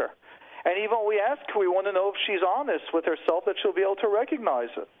ask her. And even when we ask her, we want to know if she's honest with herself, that she'll be able to recognize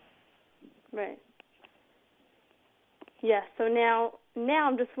it. Right. Yeah, so now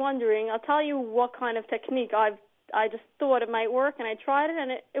I'm just wondering, I'll tell you what kind of technique I just thought it might work, and I tried it,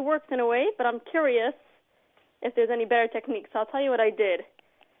 and it works in a way, but I'm curious if there's any better techniques. So I'll tell you what I did.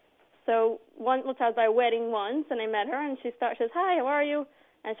 So I was at my wedding once, and I met her, and she says, hi, how are you?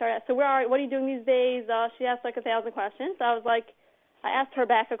 And I started, so what are you doing these days? She asked 1,000 questions. So I asked her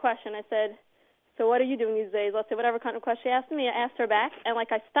back a question. I said, so what are you doing these days? Let's say whatever kind of question she asked me, I asked her back, and I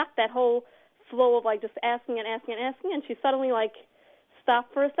stopped that whole flow of just asking and asking and asking, and she suddenly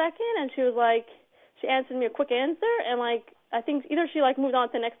stopped for a second, and she was she answered me a quick answer, and I think either she moved on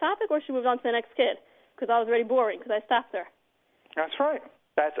to the next topic or she moved on to the next kid, because I was already boring because I stopped her. That's right.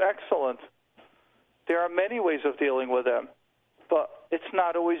 That's excellent. There are many ways of dealing with them, but it's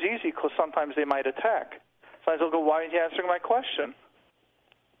not always easy because sometimes they might attack. Sometimes they'll go, why aren't you answering my question?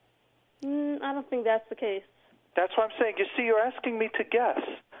 I don't think that's the case. That's what I'm saying. You see, you're asking me to guess.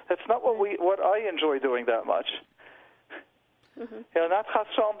 That's not what I enjoy doing that much. Mm-hmm. Not chas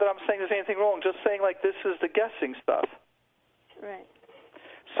shalom that I'm saying there's anything wrong, just saying this is the guessing stuff. Right.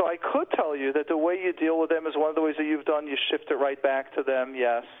 So I could tell you that the way you deal with them is one of the ways that you've done. You shift it right back to them,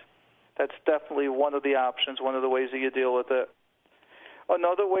 yes. That's definitely one of the options, one of the ways that you deal with it.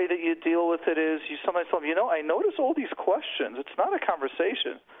 Another way that you deal with it is you sometimes tell them, I notice all these questions. It's not a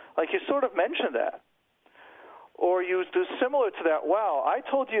conversation. You sort of mentioned that. Or you do similar to that. Wow, I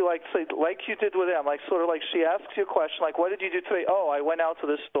told you, like you did with them, like sort of like she asks you a question, like, what did you do today? Oh, I went out to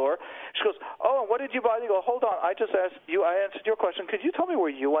this store. She goes, oh, and what did you buy? You go, hold on, I just asked you, I answered your question. Could you tell me where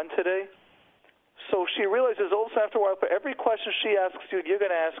you went today? So she realizes also after a while, for every question she asks you, you're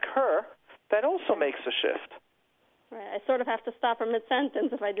going to ask her. That also makes a shift. Right. I sort of have to stop her mid-sentence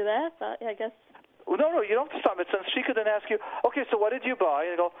if I do that, but I guess. Well, no, you don't have to stop it. Since she could then ask you, okay, so what did you buy?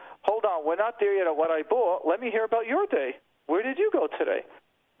 And you go, hold on, we're not there yet at what I bought. Let me hear about your day. Where did you go today?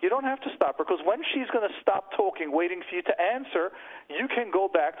 You don't have to stop her, because when she's going to stop talking, waiting for you to answer, you can go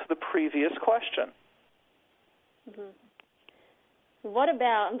back to the previous question. Mm-hmm. What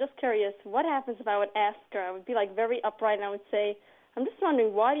about, I'm just curious, what happens if I would ask her? I would be like very upright and I would say, I'm just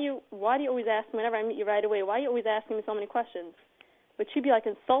wondering, why do you always ask me whenever I meet you right away? Why are you always asking me so many questions? Would she be like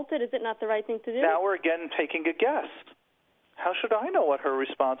insulted? Is it not the right thing to do? Now we're again taking a guess. How should I know what her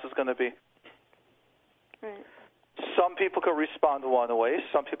response is going to be? Right. Some people could respond one way.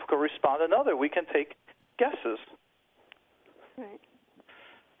 Some people could respond another. We can take guesses. Right.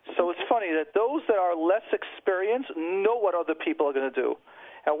 So it's funny that those that are less experienced know what other people are going to do.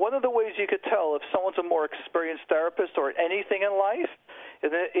 And one of the ways you could tell if someone's a more experienced therapist or anything in life,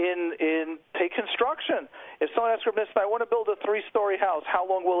 in take construction. If someone asks her, I want to build a 3-story house, how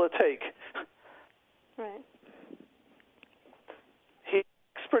long will it take? Right. He's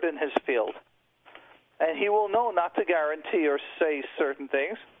an expert in his field. And he will know not to guarantee or say certain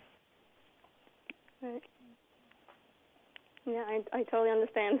things. Right. Yeah, I totally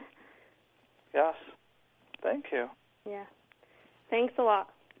understand. Yes. Thank you. Yeah. Thanks a lot.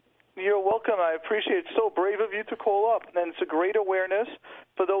 You're welcome. I appreciate it. So brave of you to call up. And it's a great awareness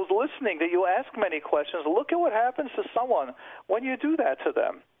for those listening that you ask many questions. Look at what happens to someone when you do that to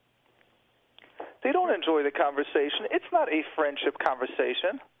them. They don't enjoy the conversation. It's not a friendship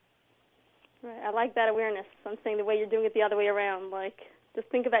conversation. Right. I like that awareness. I'm saying the way you're doing it the other way around. Like, just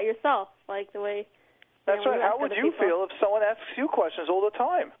think about yourself, like the way. That's right. How would you feel if someone asks you questions all the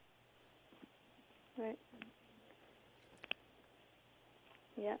time? Right.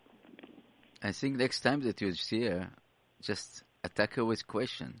 Yeah. I think next time that you see her, just attack her with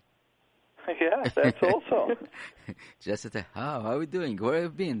question. Yeah, that's also. Just attack. How are we doing? Where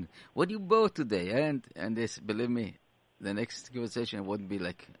have you been? What you bought today? And this, believe me, the next conversation won't be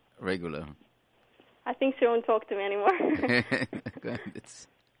like regular. I think she won't talk to me anymore.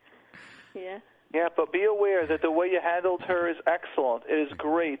 Yeah. Yeah, but be aware that the way you handled her is excellent. It is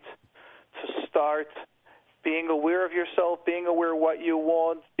great to start being aware of yourself, being aware of what you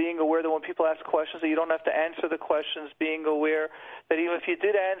want, being aware that when people ask questions that you don't have to answer the questions, being aware that even if you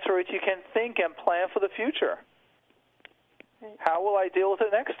did answer it, you can think and plan for the future. Right. How will I deal with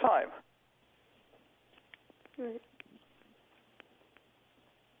it next time? Right.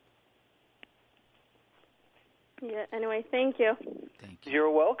 Yeah, anyway, thank you. Thank you.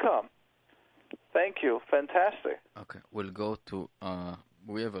 You're welcome. Thank you. Fantastic. Okay, we'll go to,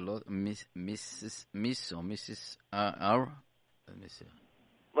 we have a lot, Miss or Mrs. R. Let me see.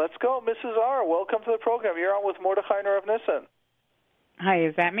 Let's go, Mrs. R. Welcome to the program. You're on with Mordechai and Rav Nissen. Hi,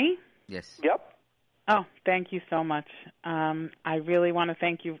 is that me? Yes. Yep. Oh, thank you so much. I really want to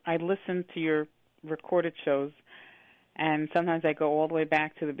thank you. I listen to your recorded shows, and sometimes I go all the way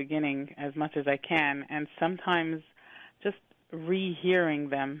back to the beginning as much as I can, and sometimes just rehearing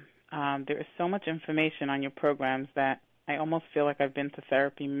them. There is so much information on your programs that I almost feel like I've been to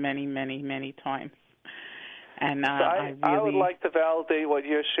therapy many, many, many times. And I would like to validate what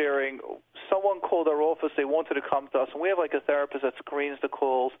you're sharing. Someone called our office. They wanted to come to us, and we have like a therapist that screens the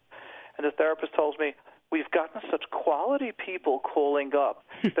calls. And the therapist tells me, we've gotten such quality people calling up.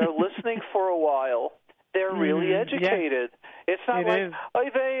 They're listening for a while. They're really educated. Yeah. It's not Oy,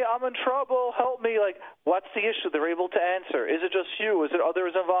 I'm in trouble, help me. Like, what's the issue? They're able to answer. Is it just you? Is it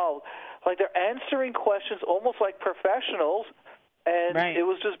others involved? Like, they're answering questions almost like professionals, and it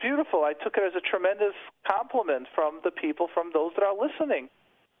was just beautiful. I took it as a tremendous compliment from the people, from those that are listening.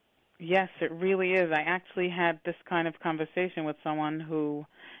 Yes, it really is. I actually had this kind of conversation with someone who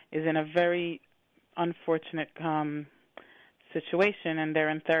is in a very unfortunate situation, and they're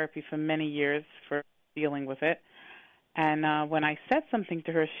in therapy for many years for dealing with it. And when I said something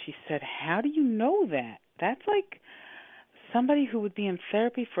to her, she said, how do you know that? That's like somebody who would be in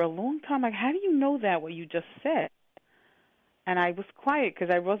therapy for a long time. Like, how do you know that, what you just said? And I was quiet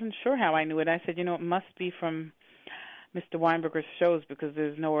because I wasn't sure how I knew it. I said, it must be from Mr. Winberger's shows because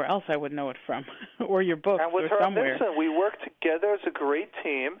there's nowhere else I would know it from, or your books, and with or her, somewhere. Listen, we work together as a great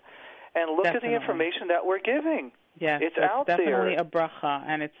team, and look at the information that we're giving. Yes, it's out there. It's definitely a bracha,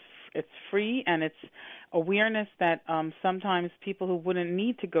 and it's free, and it's awareness that sometimes people who wouldn't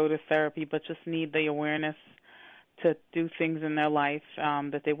need to go to therapy but just need the awareness to do things in their life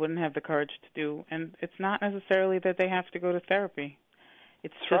that they wouldn't have the courage to do. And it's not necessarily that they have to go to therapy.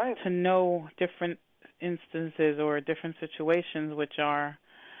 It's just to know different instances or different situations which are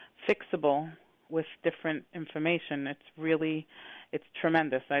fixable with different information. It's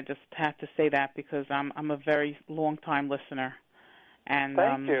tremendous. I just have to say that because I'm a very long-time listener. And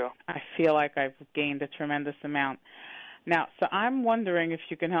Thank you. I feel like I've gained a tremendous amount. Now, so I'm wondering if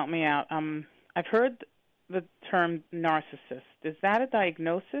you can help me out. I've heard the term narcissist. Is that a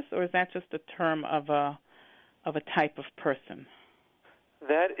diagnosis, or is that just a term of a type of person?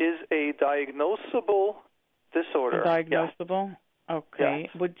 That is a diagnosable disorder. A diagnosable? Yeah. Okay.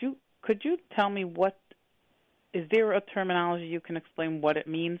 Yes. Could you tell me is there a terminology you can explain what it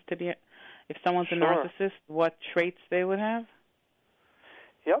means to be, if someone's a narcissist, what traits they would have?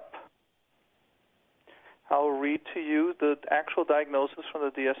 Yep. I'll read to you the actual diagnosis from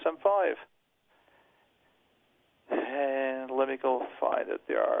the DSM-5. And let me go find it.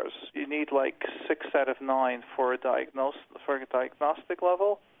 You need like 6 out of 9 for a diagnostic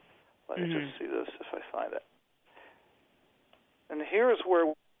level. Let me just see this if I find it. And here's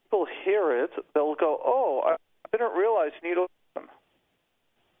where people hear it. They'll go, "Oh, I didn't realize you need autism."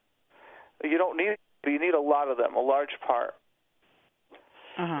 You don't need it, but you need a lot of them, a large part.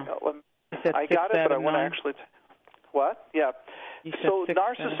 I got it, but I want to actually... What? Yeah. So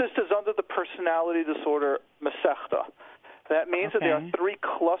narcissist is under the personality disorder Masechta. That means that there are 3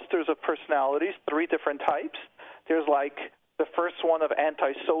 clusters of personalities, 3 different types. There's like the first one of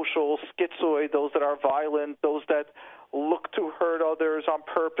antisocial, schizoid, those that are violent, those that look to hurt others on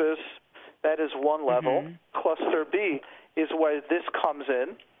purpose. That is one level. Cluster B is where this comes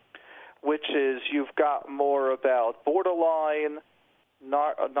in, which is you've got more about borderline,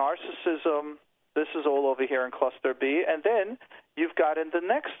 narcissism. This is all over here in cluster B. And then you've got in the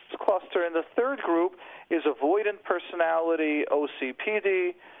next cluster, in the third group, is avoidant personality,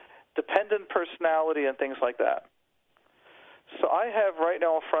 OCPD, dependent personality, and things like that. So I have right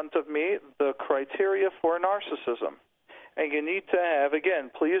now in front of me the criteria for narcissism. And you need to have,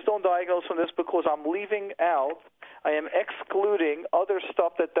 again, please don't diagnose from this because I'm leaving out, I am excluding other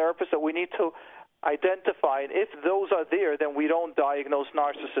stuff that therapists that we need to identify. And if those are there, then we don't diagnose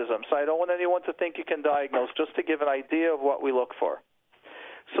narcissism. So I don't want anyone to think you can diagnose, just to give an idea of what we look for.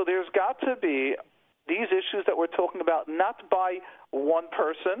 So there's got to be these issues that we're talking about not by one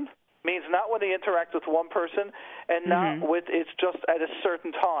person, means not when they interact with one person, and not with it's just at a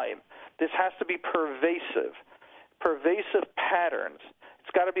certain time. This has to be pervasive patterns.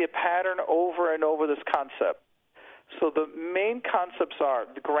 It's got to be a pattern over and over, this concept. So the main concepts are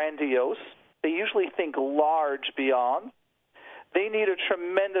grandiose. They usually think large beyond. They need a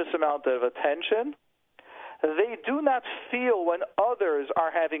tremendous amount of attention. They do not feel when others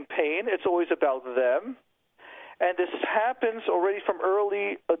are having pain. It's always about them. And this happens already from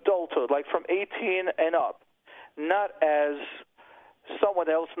early adulthood, like from 18 and up. Not as someone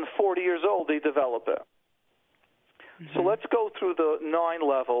else in 40 years old, they develop it. So let's go through the 9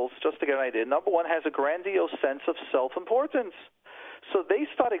 levels just to get an idea. Number 1 has a grandiose sense of self-importance. So they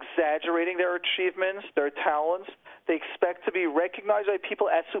start exaggerating their achievements, their talents. They expect to be recognized by people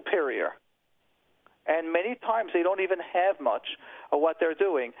as superior. And many times they don't even have much of what they're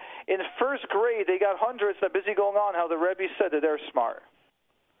doing. In first grade, they got hundreds. They're busy going on how the Rebbe said that they're smart.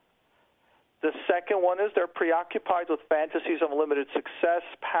 The second one is they're preoccupied with fantasies of limited success,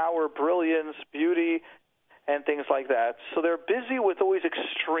 power, brilliance, beauty, and things like that. So they're busy with always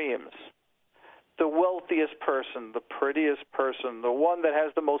extremes. The wealthiest person, the prettiest person, the one that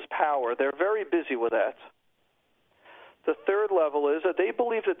has the most power. They're very busy with that. The third level is that they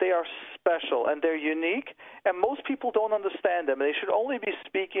believe that they are special and they're unique, and most people don't understand them. They should only be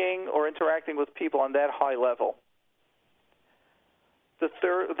speaking or interacting with people on that high level.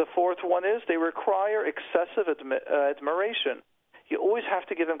 The fourth one is they require excessive admiration. You always have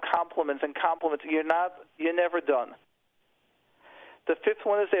to give them compliments and compliments. You're never done. The fifth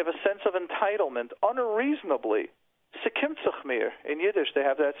one is they have a sense of entitlement, unreasonably. Sikim mir. In Yiddish, they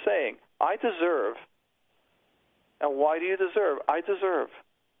have that saying, I deserve. And why do you deserve? I deserve.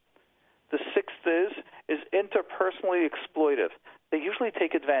 The sixth is interpersonally exploitive. They usually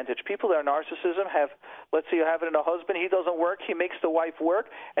take advantage. People that are narcissism have, let's say you have it in a husband, he doesn't work, he makes the wife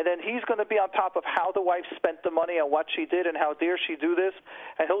work, and then he's going to be on top of how the wife spent the money and what she did and how dare she do this,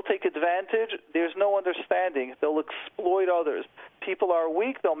 and he'll take advantage. There's no understanding. They'll exploit others. People are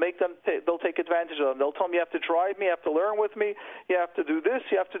weak, they'll take advantage of them. They'll tell them, you have to drive me, you have to learn with me, you have to do this,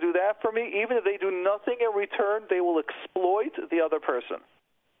 you have to do that for me. Even if they do nothing in return, they will exploit the other person.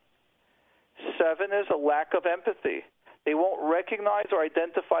 7 is a lack of empathy. They won't recognize or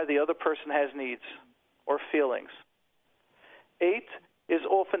identify the other person has needs or feelings. 8 is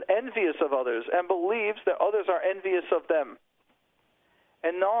often envious of others and believes that others are envious of them.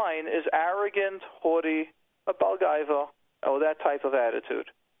 And 9 is arrogant, haughty, a balgaiva, that type of attitude.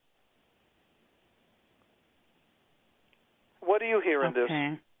 What do you hear in this?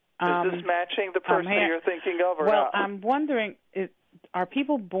 Is this matching the person that you're thinking of or not? Well, I'm wondering, are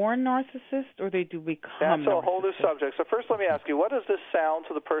people born narcissists or they do become That's a whole new narcissists? subject. So first let me ask you, what does this sound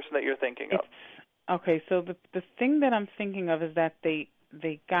to the person that you're thinking of? Okay, so the thing that I'm thinking of is that they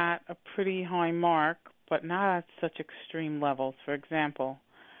got a pretty high mark, but not at such extreme levels. For example,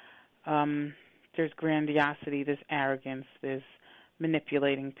 there's grandiosity, there's arrogance, there's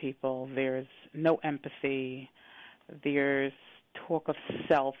manipulating people, there's no empathy, there's talk of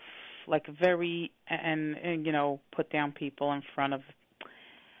self, like very, and put down people in front of,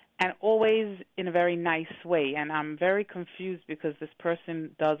 and always in a very nice way. And I'm very confused because this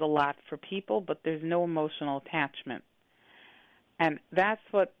person does a lot for people, but there's no emotional attachment. And that's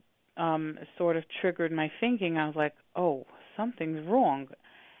what sort of triggered my thinking. I was like, oh, something's wrong.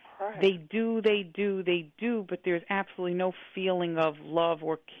 Right. They do, but there's absolutely no feeling of love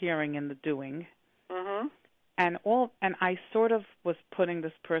or caring in the doing. Mm-hmm. And I sort of was putting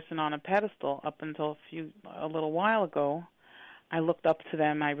this person on a pedestal up until a little while ago. I looked up to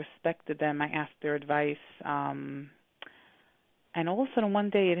them, I respected them, I asked their advice, and all of a sudden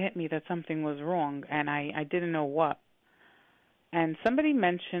one day it hit me that something was wrong, and I didn't know what. And somebody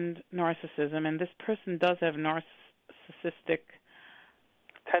mentioned narcissism, and this person does have narcissistic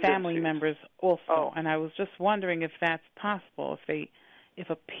family members also, and I was just wondering if that's possible, if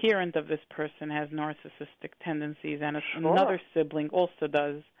a parent of this person has narcissistic tendencies and another sibling also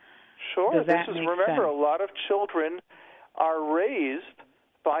does. Sure. Does that make remember, sense? A lot of children are raised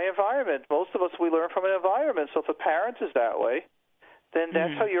by environment. Most of us, we learn from an environment. So if a parent is that way, then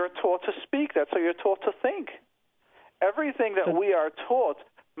that's how you're taught to speak. That's how you're taught to think. Everything that we are taught,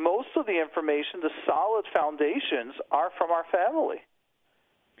 most of the information, the solid foundations, are from our family.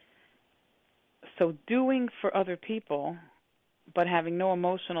 So doing for other people, but having no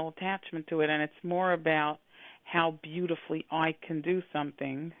emotional attachment to it, and it's more about how beautifully I can do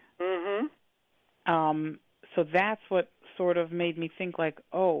something. Mm-hmm. So that's what sort of made me think like,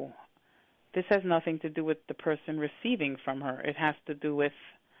 oh, this has nothing to do with the person receiving from her. It has to do with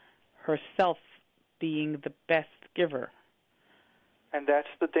herself being the best giver. And that's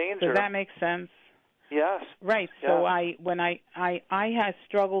the danger. Does that make sense? Yes. Right. Yes. So I had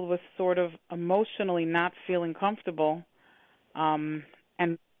struggled with sort of emotionally not feeling comfortable and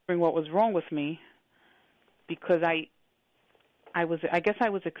wondering what was wrong with me, because I guess I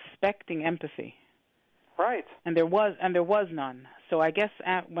was expecting empathy. Right. And there was none. So I guess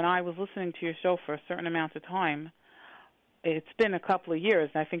when I was listening to your show for a certain amount of time, it's been a couple of years.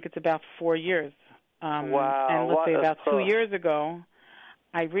 I think it's about 4 years. Wow. And let's say about 2 years ago,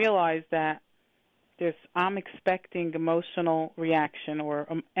 I realized that I'm expecting emotional reaction or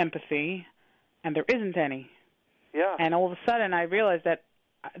empathy, and there isn't any. Yeah. And all of a sudden, I realized that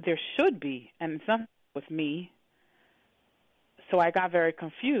there should be, and it's not with me. So I got very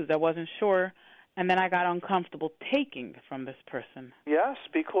confused. I wasn't sure. And then I got uncomfortable taking from this person. Yes,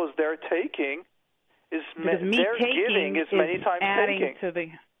 because their taking is their giving is many times adding taking. To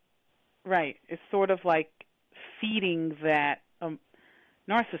the right. It's sort of like feeding that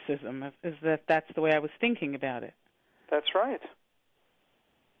narcissism. That's the way I was thinking about it. That's right.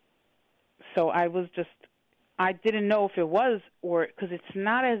 So I didn't know if it was, or because it's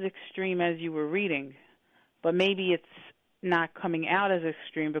not as extreme as you were reading, but maybe it's not coming out as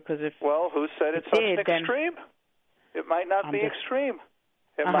extreme because if who said it's such an extreme? It might not be extreme.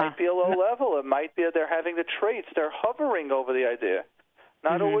 It might be a low level. It might be they're having the traits. They're hovering over the idea.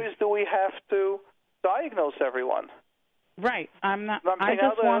 Not always do we have to diagnose everyone. Right. I'm not. I'm saying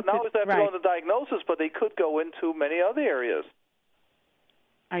not only that they go into diagnosis, but they could go into many other areas.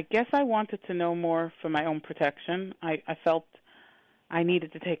 I guess I wanted to know more for my own protection. I felt I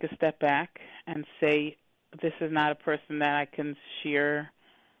needed to take a step back and say, this is not a person that I can share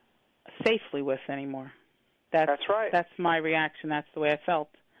safely with anymore. That's right. That's my reaction. That's the way I felt.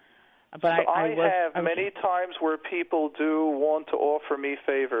 But so I have many times where people do want to offer me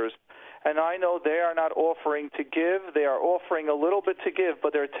favors, and I know they are not offering to give. They are offering a little bit to give,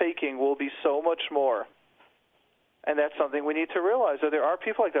 but their taking will be so much more. And that's something we need to realize, that there are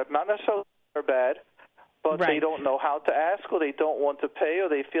people like that. Not necessarily they're bad, but they don't know how to ask, or they don't want to pay, or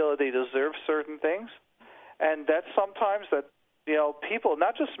they feel that they deserve certain things. And that's sometimes that, people,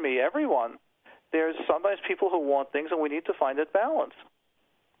 not just me, everyone, there's sometimes people who want things, and we need to find that balance.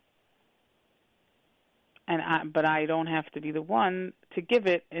 But I don't have to be the one to give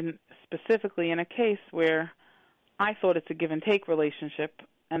it, specifically in a case where I thought it's a give and take relationship,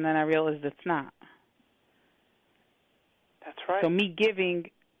 and then I realized it's not. That's right. So me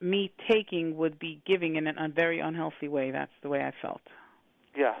taking would be giving in a very unhealthy way. That's the way I felt.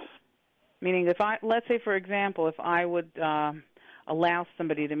 Yes. Meaning, let's say, for example, if I would allow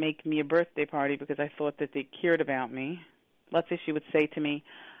somebody to make me a birthday party because I thought that they cared about me, let's say she would say to me,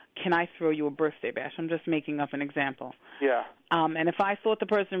 "Can I throw you a birthday bash?" I'm just making up an example. Yeah. And if I thought the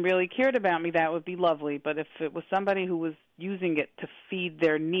person really cared about me, that would be lovely. But if it was somebody who was using it to feed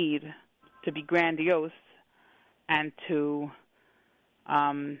their need to be grandiose and to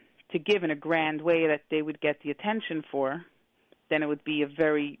give in a grand way that they would get the attention for, then it would be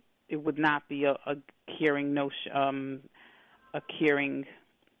it would not be a caring a caring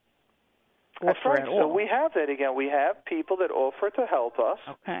offer That's right. at all. So we have that again. We have people that offer to help us,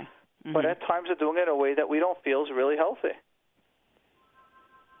 okay. Mm-hmm. but at times they're doing it in a way that we don't feel is really healthy.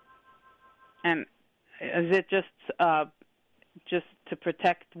 And is it just to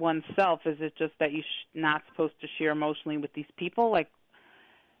protect oneself? Is it just that you're not supposed to share emotionally with these people? Like,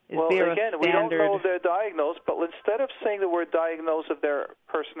 well, there again, we don't know if they're diagnosed, but instead of saying that we're diagnosed if they're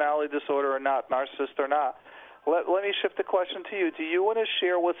personality disorder or not, narcissist or not, let me shift the question to you. Do you want to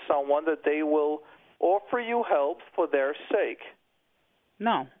share with someone that they will offer you help for their sake?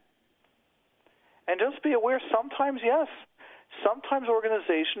 No. And just be aware, sometimes, yes. Sometimes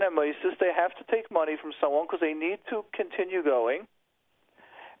organization and places, they have to take money from someone because they need to continue going,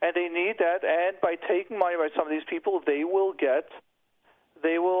 and they need that, and by taking money by some of these people, they will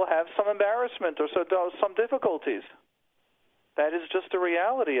have some embarrassment or some difficulties. That is just a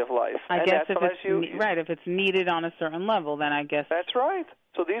reality of life. I guess if it's needed on a certain level, then I guess that's right.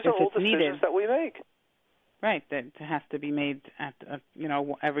 So these are all decisions that we make. Right, that has to be made at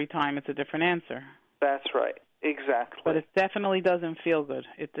every time. It's a different answer. That's right, exactly. But it definitely doesn't feel good.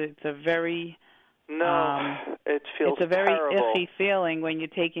 It's a very it feels it's a very terrible. iffy feeling when you're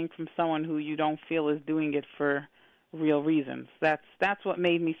taking from someone who you don't feel is doing it for real reasons. That's what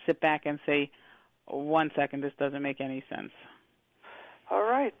made me sit back and say, 1 second, this doesn't make any sense. All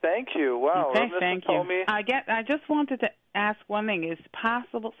right, thank you. Wow. Okay, thank you. I just wanted to ask one thing. Is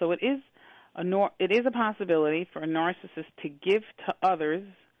possible? So it is a possibility for a narcissist to give to others,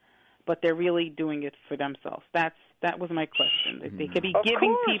 but they're really doing it for themselves. That was my question. They could be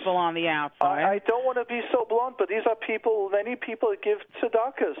giving people on the outside. I don't want to be so blunt, but these are many people that give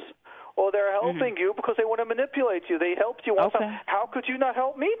tzedakahs. Or they're helping you because they want to manipulate you. They helped you once. Okay. How could you not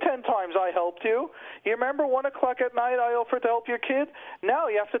help me 10 times I helped you? You remember 1 o'clock at night I offered to help your kid? Now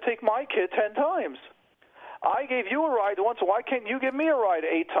you have to take my kid 10 times. I gave you a ride once. Why can't you give me a ride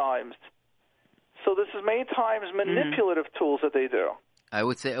 8 times? So this is many times manipulative tools that they do. I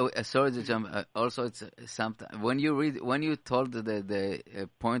would say, sorry to jump. Also, it's sometimes when you told the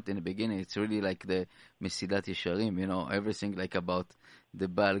point in the beginning, it's really like the Mesilat Yesharim, everything like about the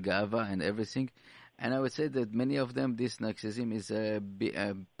Baal Gava and everything. And I would say that many of them, this narcissism is a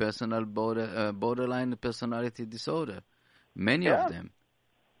personal borderline personality disorder. Many of them.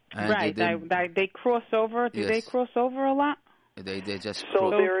 And right. They cross over. Do they cross over a lot? They just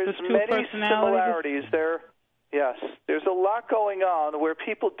there is many similarities there. Yes, there's a lot going on where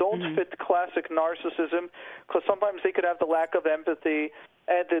people don't fit classic narcissism because sometimes they could have the lack of empathy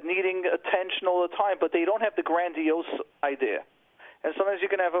and the needing attention all the time, but they don't have the grandiose idea. And sometimes you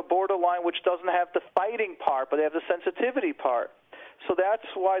can have a borderline which doesn't have the fighting part, but they have the sensitivity part. So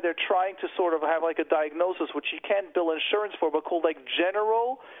that's why they're trying to sort of have like a diagnosis, which you can't bill insurance for, but called like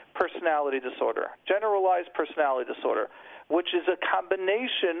generalized personality disorder, which is a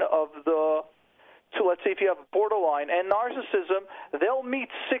combination of let's say if you have borderline and narcissism, they'll meet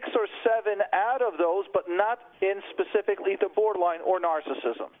 6 or 7 out of those, but not in specifically the borderline or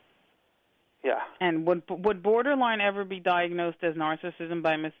narcissism. Yeah. And would borderline ever be diagnosed as narcissism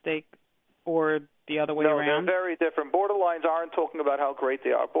by mistake or the other way around? No, they're very different. Borderlines aren't talking about how great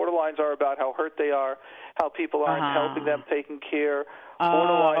they are. Borderlines are about how hurt they are, how people aren't helping them, taking care.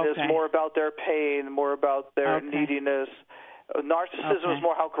 Borderline is more about their pain, more about their neediness. Narcissism is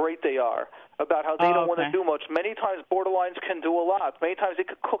more how great they are, about how they don't want to do much. Many times borderlines can do a lot. Many times they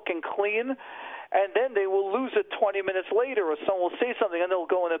could cook and clean, and then they will lose it 20 minutes later, or someone will say something, and they'll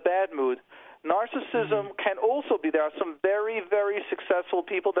go in a bad mood. Narcissism can also be, there are some very, very successful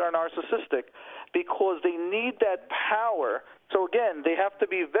people that are narcissistic because they need that power. So again, they have to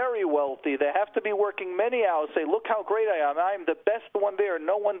be very wealthy. They have to be working many hours, say, look how great I am. I'm the best one there.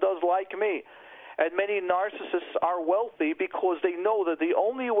 No one does like me. And many narcissists are wealthy because they know that the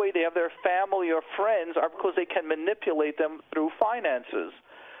only way they have their family or friends are because they can manipulate them through finances.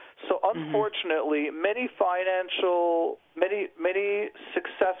 So unfortunately, many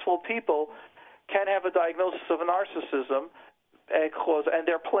successful people can have a diagnosis of narcissism, and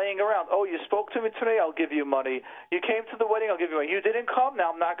they're playing around. Oh, you spoke to me today, I'll give you money. You came to the wedding, I'll give you money. You didn't come,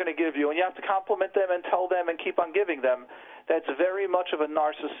 now I'm not going to give you. And you have to compliment them and tell them and keep on giving them. That's very much of a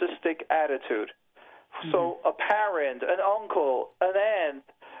narcissistic attitude. Mm-hmm. So a parent, an uncle, an aunt,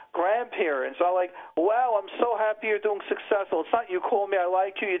 grandparents are like, wow, I'm so happy you're doing successful. It's not you call me, I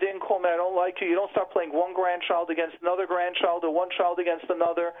like you. You didn't call me, I don't like you. You don't start playing one grandchild against another grandchild or one child against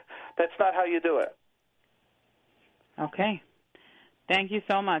another. That's not how you do it. Okay. Thank you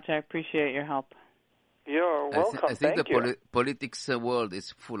so much. I appreciate your help. You're welcome. I think Thank the politics world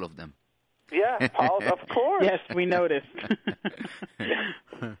is full of them. Yeah, of course. Yes, we noticed.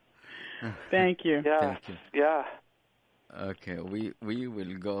 Thank you. Yeah. Thank you. Yeah. Okay, we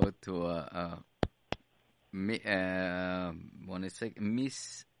will go to one second.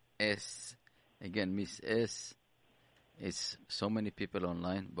 Miss S. Again, Miss S. It's so many people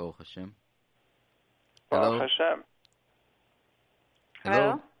online. Baruch Hashem. Hello. Baruch Hashem.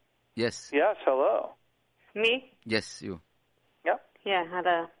 Hello? Yes. Yes, hello. Me? Yes, you. Yep. Yeah,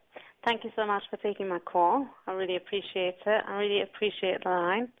 hello. Thank you so much for taking my call. I really appreciate it. I really appreciate the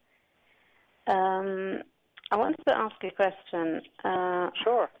line. I wanted to ask you a question.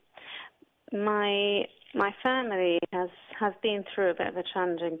 Sure. My family has been through a bit of a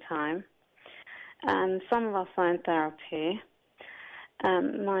challenging time, and some of us are in therapy.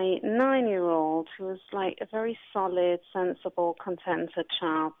 My 9-year-old, who was like a very solid, sensible, contented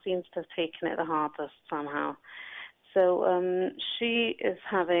child, seems to have taken it the hardest somehow. So she is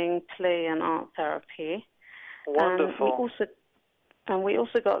having play and art therapy. Wonderful. And we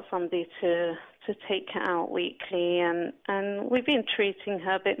also got somebody to take her out weekly, and we've been treating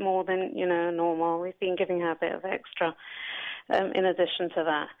her a bit more than normal. We've been giving her a bit of extra in addition to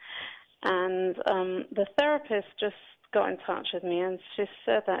that. And the therapist just got in touch with me, and she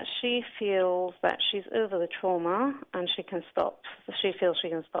said that she feels that she's over the trauma and she feels she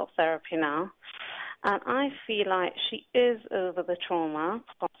can stop therapy now. And I feel like she is over the trauma,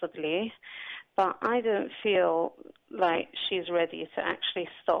 possibly, but I don't feel like she's ready to actually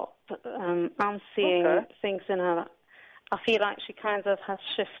stop. I'm seeing things in her. I feel like she kind of has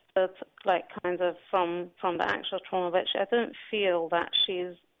shifted, like kind of from the actual trauma, but I don't feel that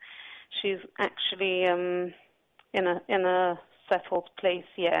she's actually in a settled place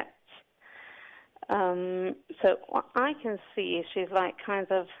yet. So what I can see, she's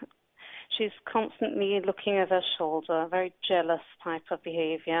constantly looking over her shoulder, very jealous type of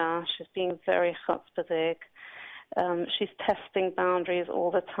behavior. She's being very chutzpahdik. She's testing boundaries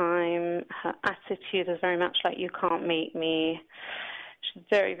all the time. Her attitude is very much like, you can't make me. She's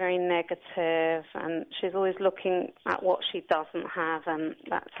very, very negative, and she's always looking at what she doesn't have and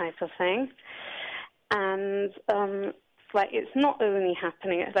that type of thing. And it's not only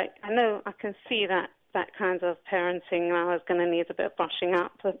happening. It's like, I know I can see that kind of parenting now is going to need a bit of brushing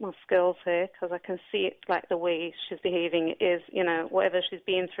up with my skills here, because I can see it, like the way she's behaving is, whatever she's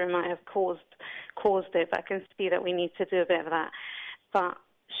been through might have caused it. But I can see that we need to do a bit of that. But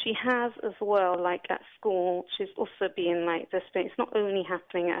she has as well, like at school, she's also being like this. It's not only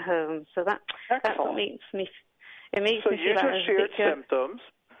happening at home. So that's what makes me. It makes me feel like. So you just shared symptoms.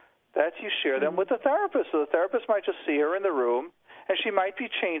 That you share them with the therapist. So the therapist might just see her in the room, and she might be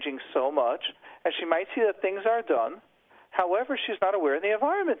changing so much, and she might see that things are done. However, she's not aware of the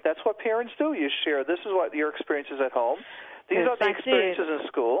environment. That's what parents do. You share, this is what your experiences at home. These are the experiences in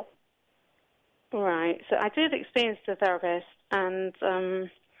school. Right. So I did experience the therapist, and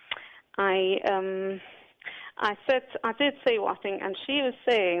I did say what I think, and she was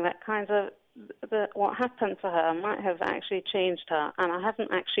saying that kind of what happened to her might have actually changed her, and I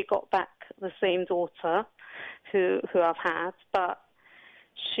haven't actually got back the same daughter who I've had, but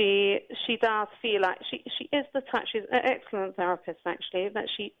she does feel like she is the type. She's an excellent therapist actually, but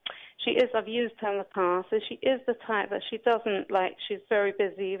she is. I've used her in the past. So she is the type that she doesn't like. She's very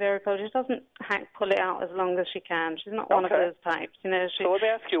busy, very cold. She doesn't pull it out as long as she can. She's not one of those types, So let me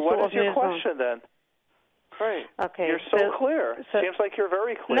ask you, what is your question then? Great. Okay. You're so clear. Seems like you're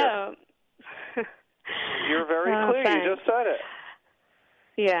very clear. No. You're very clear. Thanks. You just said it.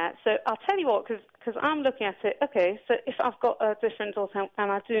 Yeah, so I'll tell you what, because I'm looking at it, okay, so if I've got a different daughter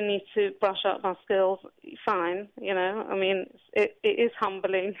and I do need to brush up my skills, fine, I mean, it is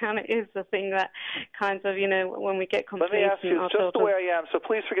humbling, and it is the thing that kind of, when we get complacent. Let me ask you, just the way I am, so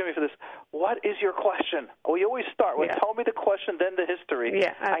please forgive me for this. What is your question? We always start with, tell me the question, then the history.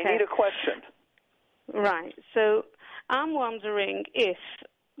 Yeah, okay. I need a question. Right, so I'm wondering if,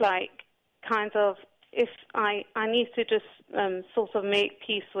 if I need to just sort of make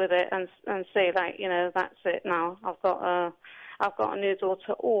peace with it and say, that's it now. I've got a new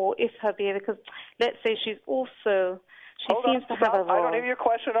daughter, or if her behavior, because let's say she Hold seems to have evolved. I don't hear your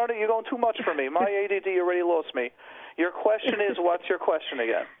question. You're going too much for me. My ADD already lost me. Your question is, what's your question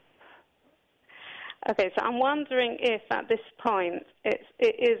again? Okay, so I'm wondering if at this point it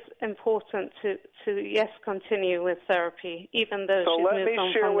is important to yes, continue with therapy, even though she's moved on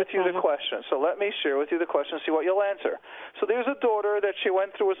from the trauma. So let me share with you the question, see what you'll answer. So there's a daughter that she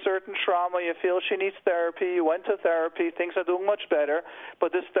went through a certain trauma. You feel she needs therapy. You went to therapy. Things are doing much better.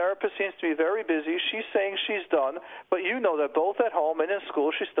 But this therapist seems to be very busy. She's saying she's done. But you know that both at home and in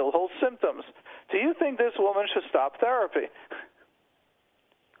school she still holds symptoms. Do you think this woman should stop therapy?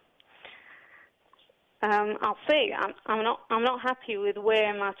 I'll say I'm not happy with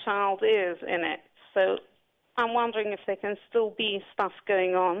where my child is in it. So I'm wondering if there can still be stuff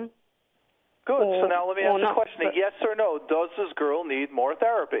going on. Good. So now let me ask the question: yes or no? Does this girl need more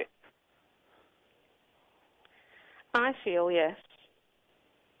therapy? I feel yes.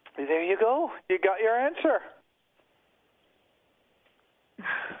 There you go. You got your answer.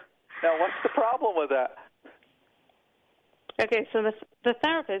 Now, what's the problem with that? Okay, so the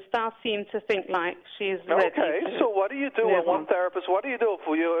therapist does seem to think like she's ready. Okay, so what do you do with one therapist? What do you do if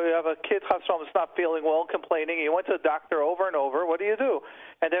you have a kid that's not feeling well, complaining, you went to the doctor over and over, what do you do?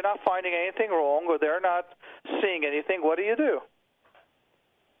 And they're not finding anything wrong or they're not seeing anything, what do you do?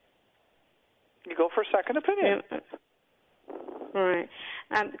 You go for a second opinion. Right.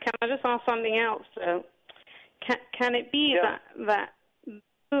 And can I just ask something else, though? Can it be that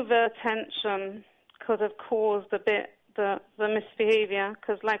over-attention could have caused a bit the misbehavior,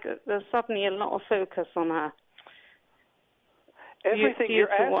 because there's suddenly a lot of focus on her. Everything you're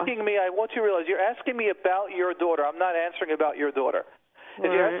asking me, I want you to realize, you're asking me about your daughter. I'm not answering about your daughter. If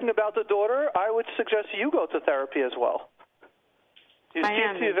you're asking about the daughter, I would suggest you go to therapy as well. You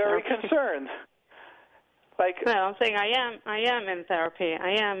seem to be very concerned. No, I'm saying I am in therapy.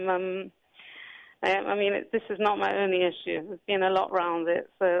 I mean, this is not my only issue. There's been a lot around it,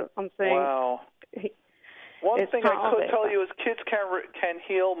 so I'm saying. Wow. One thing I could tell you is kids can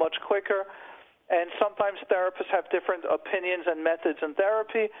heal much quicker, and sometimes therapists have different opinions and methods in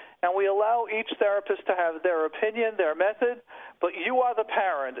therapy, and we allow each therapist to have their opinion, their method, but you are the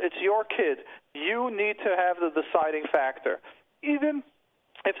parent. It's your kid. You need to have the deciding factor. Even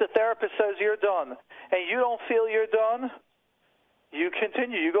if the therapist says you're done and you don't feel you're done, you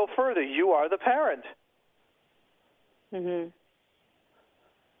continue. You go further. You are the parent. Mhm.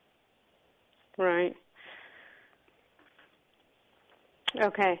 Right.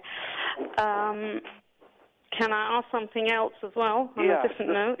 Okay. Can I ask something else as well on a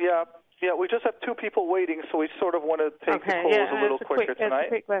different note? Yeah. We just have two people waiting, so we sort of want to take the calls a little quicker tonight. That's a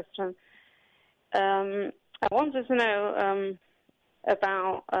quick question. I wanted to know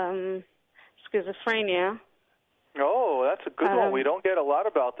about schizophrenia. Oh, that's a good one. We don't get a lot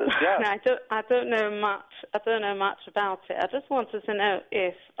about this. Yeah. I don't know much. I don't know much about it. I just wanted to know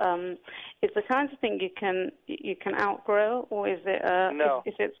if it's the kind of thing you can outgrow, or is it no.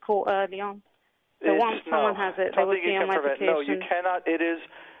 if it's caught early on? So once someone has it, they would be on medication. No, you cannot. It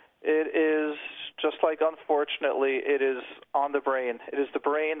is just like, unfortunately, it is on the brain. It is the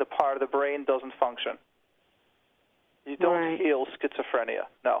brain. The part of the brain doesn't function. You don't heal schizophrenia.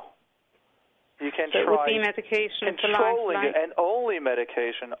 No. You can try it would be medication controlling it, and only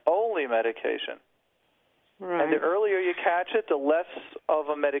medication. Right. And the earlier you catch it, the less of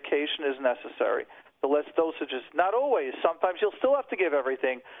a medication is necessary. The less dosages. Not always. Sometimes you'll still have to give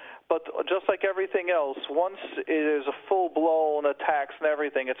everything. But just like everything else, once it is a full-blown attacks and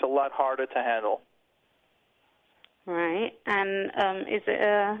everything, it's a lot harder to handle. Right. And is it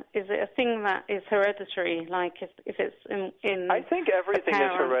a thing that is hereditary? Like if it's in I think everything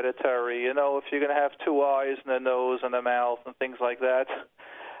is hereditary. You know, if you're going to have two eyes and a nose and a mouth and things like that.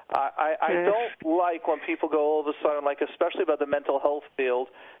 I don't like when people go all of a sudden, like especially about the mental health field,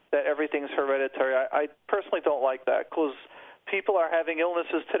 that everything's hereditary. I personally don't like that, because people are having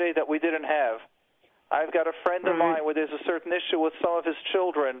illnesses today that we didn't have. I've got a friend of mine where there's a certain issue with some of his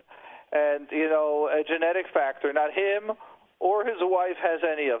children, and, you know, a genetic factor. Not him or his wife has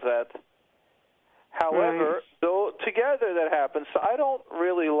any of that. However, though together that happens, so I don't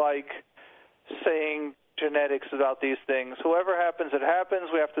really like saying genetics about these things. Whoever happens, it happens.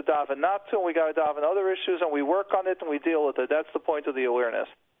 We have to daven not to, and we got to daven other issues, and we work on it, and we deal with it. That's the point of the awareness.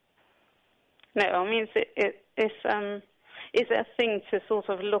 No, I mean, is it a thing to sort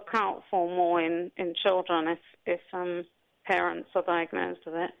of look out for more in children if parents are diagnosed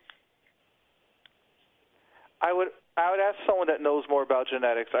with it? I would ask someone that knows more about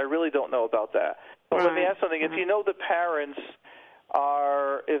genetics. I really don't know about that. But let me ask something. If you know the parents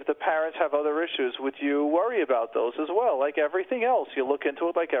if the parents have other issues, would you worry about those as well? Like everything else, you look into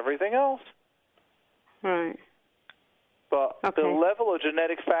it like everything else. Right. But the level of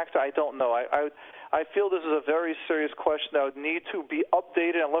genetic factor, I don't know. I feel this is a very serious question that would need to be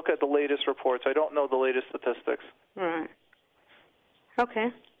updated and look at the latest reports. I don't know the latest statistics. Right.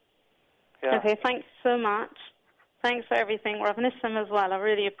 Okay. Yeah. Okay, thanks so much. Thanks for everything. Rav Nissim as well. I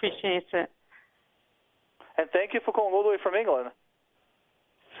really appreciate it. And thank you for calling all the way from England.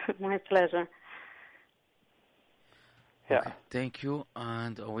 My pleasure. Yeah. Okay, thank you.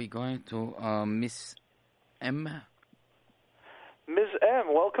 And are we going to Miss M? Ms.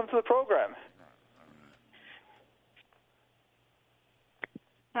 M, welcome to the program.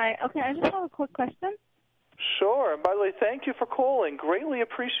 Hi. Okay, I just have a quick question. Sure. And by the way, thank you for calling. Greatly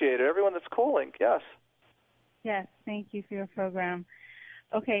appreciate it. Everyone that's calling. Yes. Yes, thank you for your program.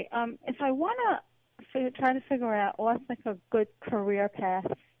 Okay, if I want to try to figure out what's like a good career path,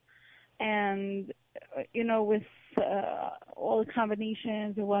 and with all the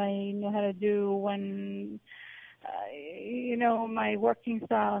combinations of what I know how to do when, my working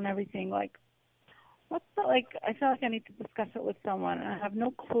style and everything, like, what's the, like, I feel like I need to discuss it with someone, and I have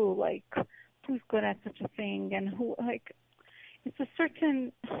no clue, like, who's good at such a thing, and who, like, it's a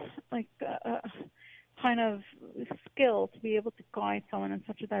certain, like, kind of skill to be able to guide someone in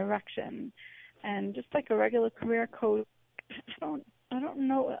such a direction. And just like a regular career coach, I don't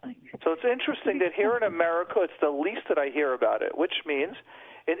know. So it's interesting that here in America, it's the least that I hear about it, which means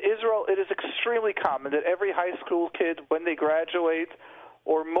in Israel, it is extremely common that every high school kid, when they graduate,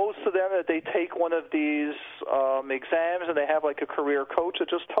 or most of them, that they take one of these exams and they have like a career coach that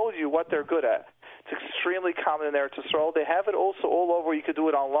just tells you what they're good at. It's extremely common in Eretz Yisrael. They have it also all over. You could do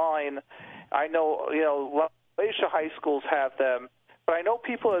it online. I know, Asia high schools have them, but I know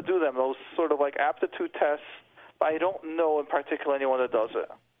people that do them, those sort of like aptitude tests. But I don't know in particular anyone that does it.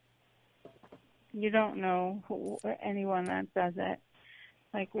 You don't know anyone that does it.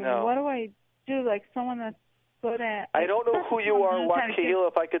 Like, no. What do I do? Like someone that's good at... I don't know who you are, Wakil.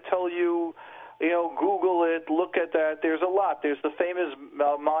 If I could tell you, Google it, look at that. There's a lot. There's the famous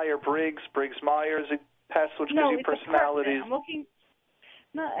Briggs-Myers test, which gives you personalities. I'm looking...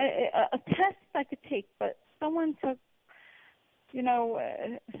 No, a test I could take, but someone took,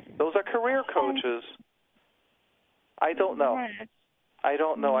 those are career coaches. I don't know. Right. I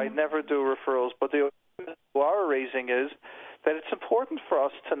don't know. I never do referrals. But the who are raising is that it's important for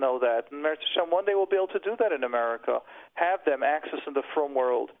us to know that. And one day we'll be able to do that in America, have them access in the frum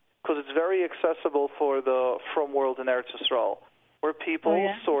world, because it's very accessible for the frum world in Eretz Yisrael, where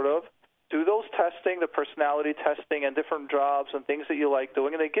people sort of do those testing, the personality testing, and different jobs and things that you like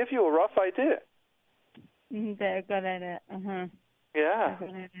doing, and they give you a rough idea. They're good at it. Yeah. They're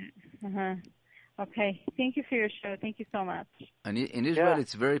good at it. Okay. Thank you for your show. Thank you so much. And in Israel,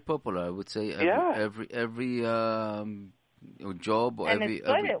 it's very popular. I would say every job or and every. It's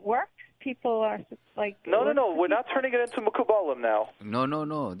good. It works. People are like. No. We're not turning it into Mukubalim now. No.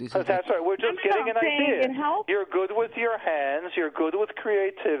 That's right. We're just getting an idea. It helps. You're good with your hands. You're good with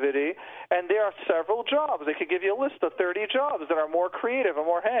creativity. And there are several jobs. They could give you a list of 30 jobs that are more creative and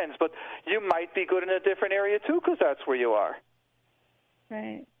more hands. But you might be good in a different area, too, because that's where you are.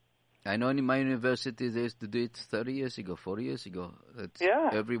 Right. I know in my university they used to do it 30 years ago, 40 years ago. It's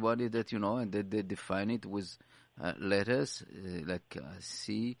everybody that and they define it with letters like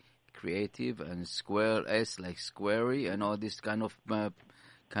C, creative, and square, S like squarey, and all this kind of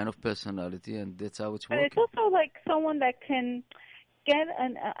personality, and that's how it's working. But it's also like someone that can get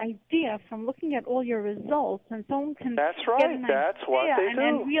an idea from looking at all your results, and someone can get an idea what they and do.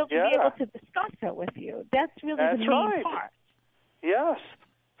 then really be able to discuss it with you. That's really the main part. Yes.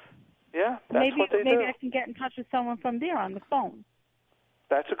 Yeah, that's what they do. Maybe I can get in touch with someone from there on the phone.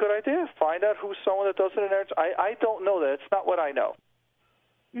 That's a good idea. Find out who's someone that does it in Eretz. I don't know that. It's not what I know.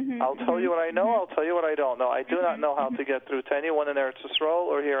 I'll tell you what I know. I'll tell you what I don't know. I do not know how to get through to anyone in Eretz Yisrael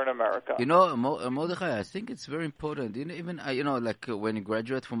or here in America. Mordechai, I think it's very important. Even like when you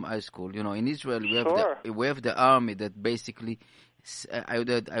graduate from high school, in Israel we have the army that basically,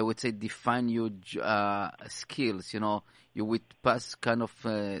 I would say, define your skills. You would pass kind of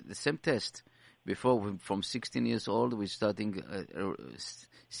the same test. Before, from 16 years old, we're starting a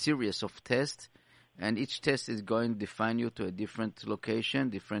series of tests. And each test is going to define you to a different location,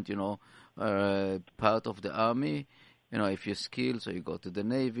 different, part of the army. If you're skilled, so you go to the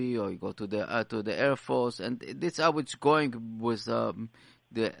Navy or you go to the Air Force, and that's how it's going with and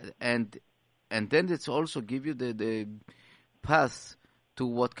then it's also give you the path to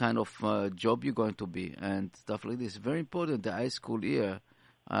what kind of job you're going to be and stuff like this. Very important. The high school year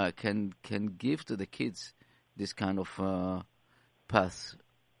can give to the kids this kind of path.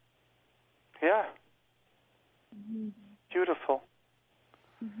 Yeah. Mm-hmm. Beautiful.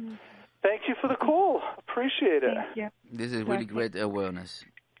 Mm-hmm. Thank you for the call. Appreciate it. Thank you. This is really great awareness.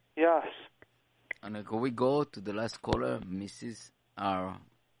 Yes. And we go to the last caller, Mrs. R.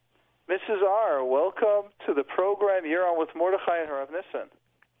 Mrs. R., welcome to the program. You're on with Mordechai and Rav Nissen.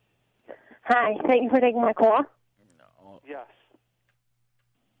 Hi, thank you for taking my call. Yes.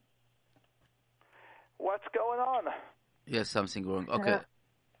 What's going on? Yes, something wrong. Okay.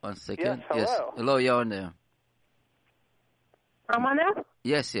 1 second. Yes, hello. Hello, you're on there. I'm on there?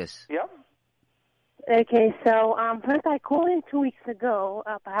 Yes. Yep. Okay, so first I called in 2 weeks ago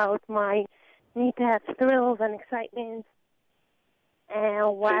about my need to have thrills and excitement.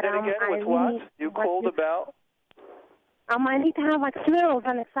 And what, say that again, with what? You called about? I need to have like thrills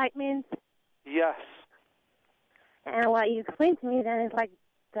and excitement. Yes. And what you explained to me then is like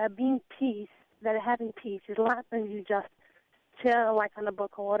that being peace, that having peace is a lot when you just chill like on a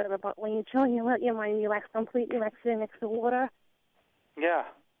book or whatever, but when you chill, you let your mind relax completely, like sitting next to water. Yeah.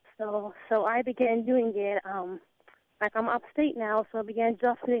 So I began doing it, like I'm upstate now, so I began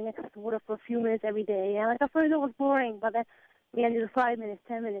just sitting next to water for a few minutes every day. And like at first it was boring, but then I began to do 5 minutes,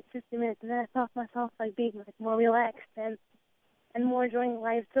 10 minutes, 15 minutes, and then I felt myself like being like more relaxed and more enjoying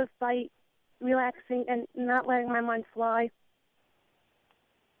life just by relaxing and not letting my mind fly.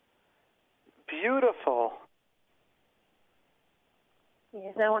 Beautiful.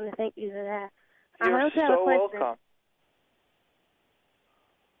 Yes, I want to thank you for that. You're so welcome.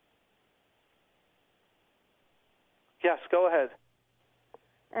 Yes, go ahead.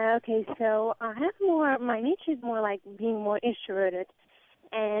 Okay, so I have my nature is more like being more introverted.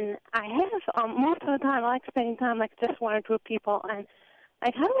 And I have, most of the time, I like spending time like just one or two people. And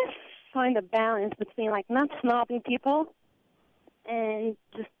like, how do I find a balance between like not snobbing people and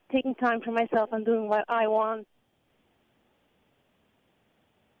just taking time for myself and doing what I want?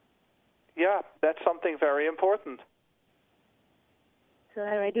 Yeah, that's something very important. So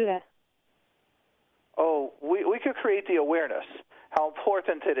how do I do that? Oh, we could create the awareness, how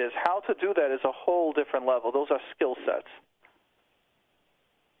important it is. How to do that is a whole different level. Those are skill sets.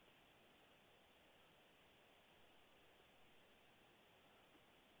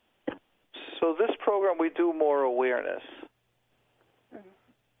 So this program, we do more awareness. Mm-hmm.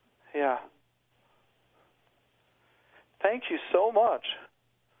 Yeah. Thank you so much.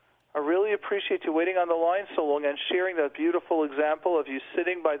 I really appreciate you waiting on the line so long and sharing that beautiful example of you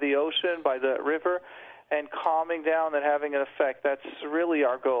sitting by the ocean, by the river, and calming down and having an effect. That's really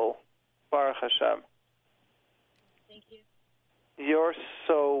our goal. Baruch Hashem. Thank you. You're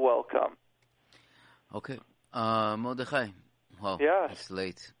so welcome. Okay. Mordechai. Wow. Yes. It's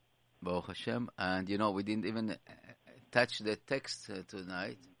late. Baruch Hashem. And, we didn't even touch the text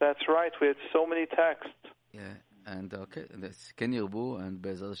tonight. That's right. We had so many texts. Yeah. And, okay. That's Ken Yirbu and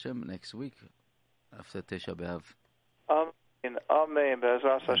Be'ezrat Hashem next week after Tisha B'Av. Amen.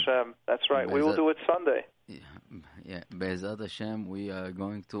 Be'ezrat Hashem. That's right. We will do it Sunday. Yeah. Be'ezrat Hashem, we are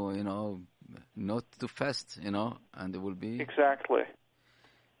going to, not to fast, and it will be... Exactly.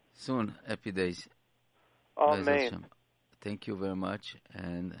 Soon. Happy days. Amen. Thank you very much,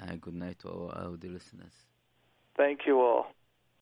 and good night to all our dear listeners. Thank you all.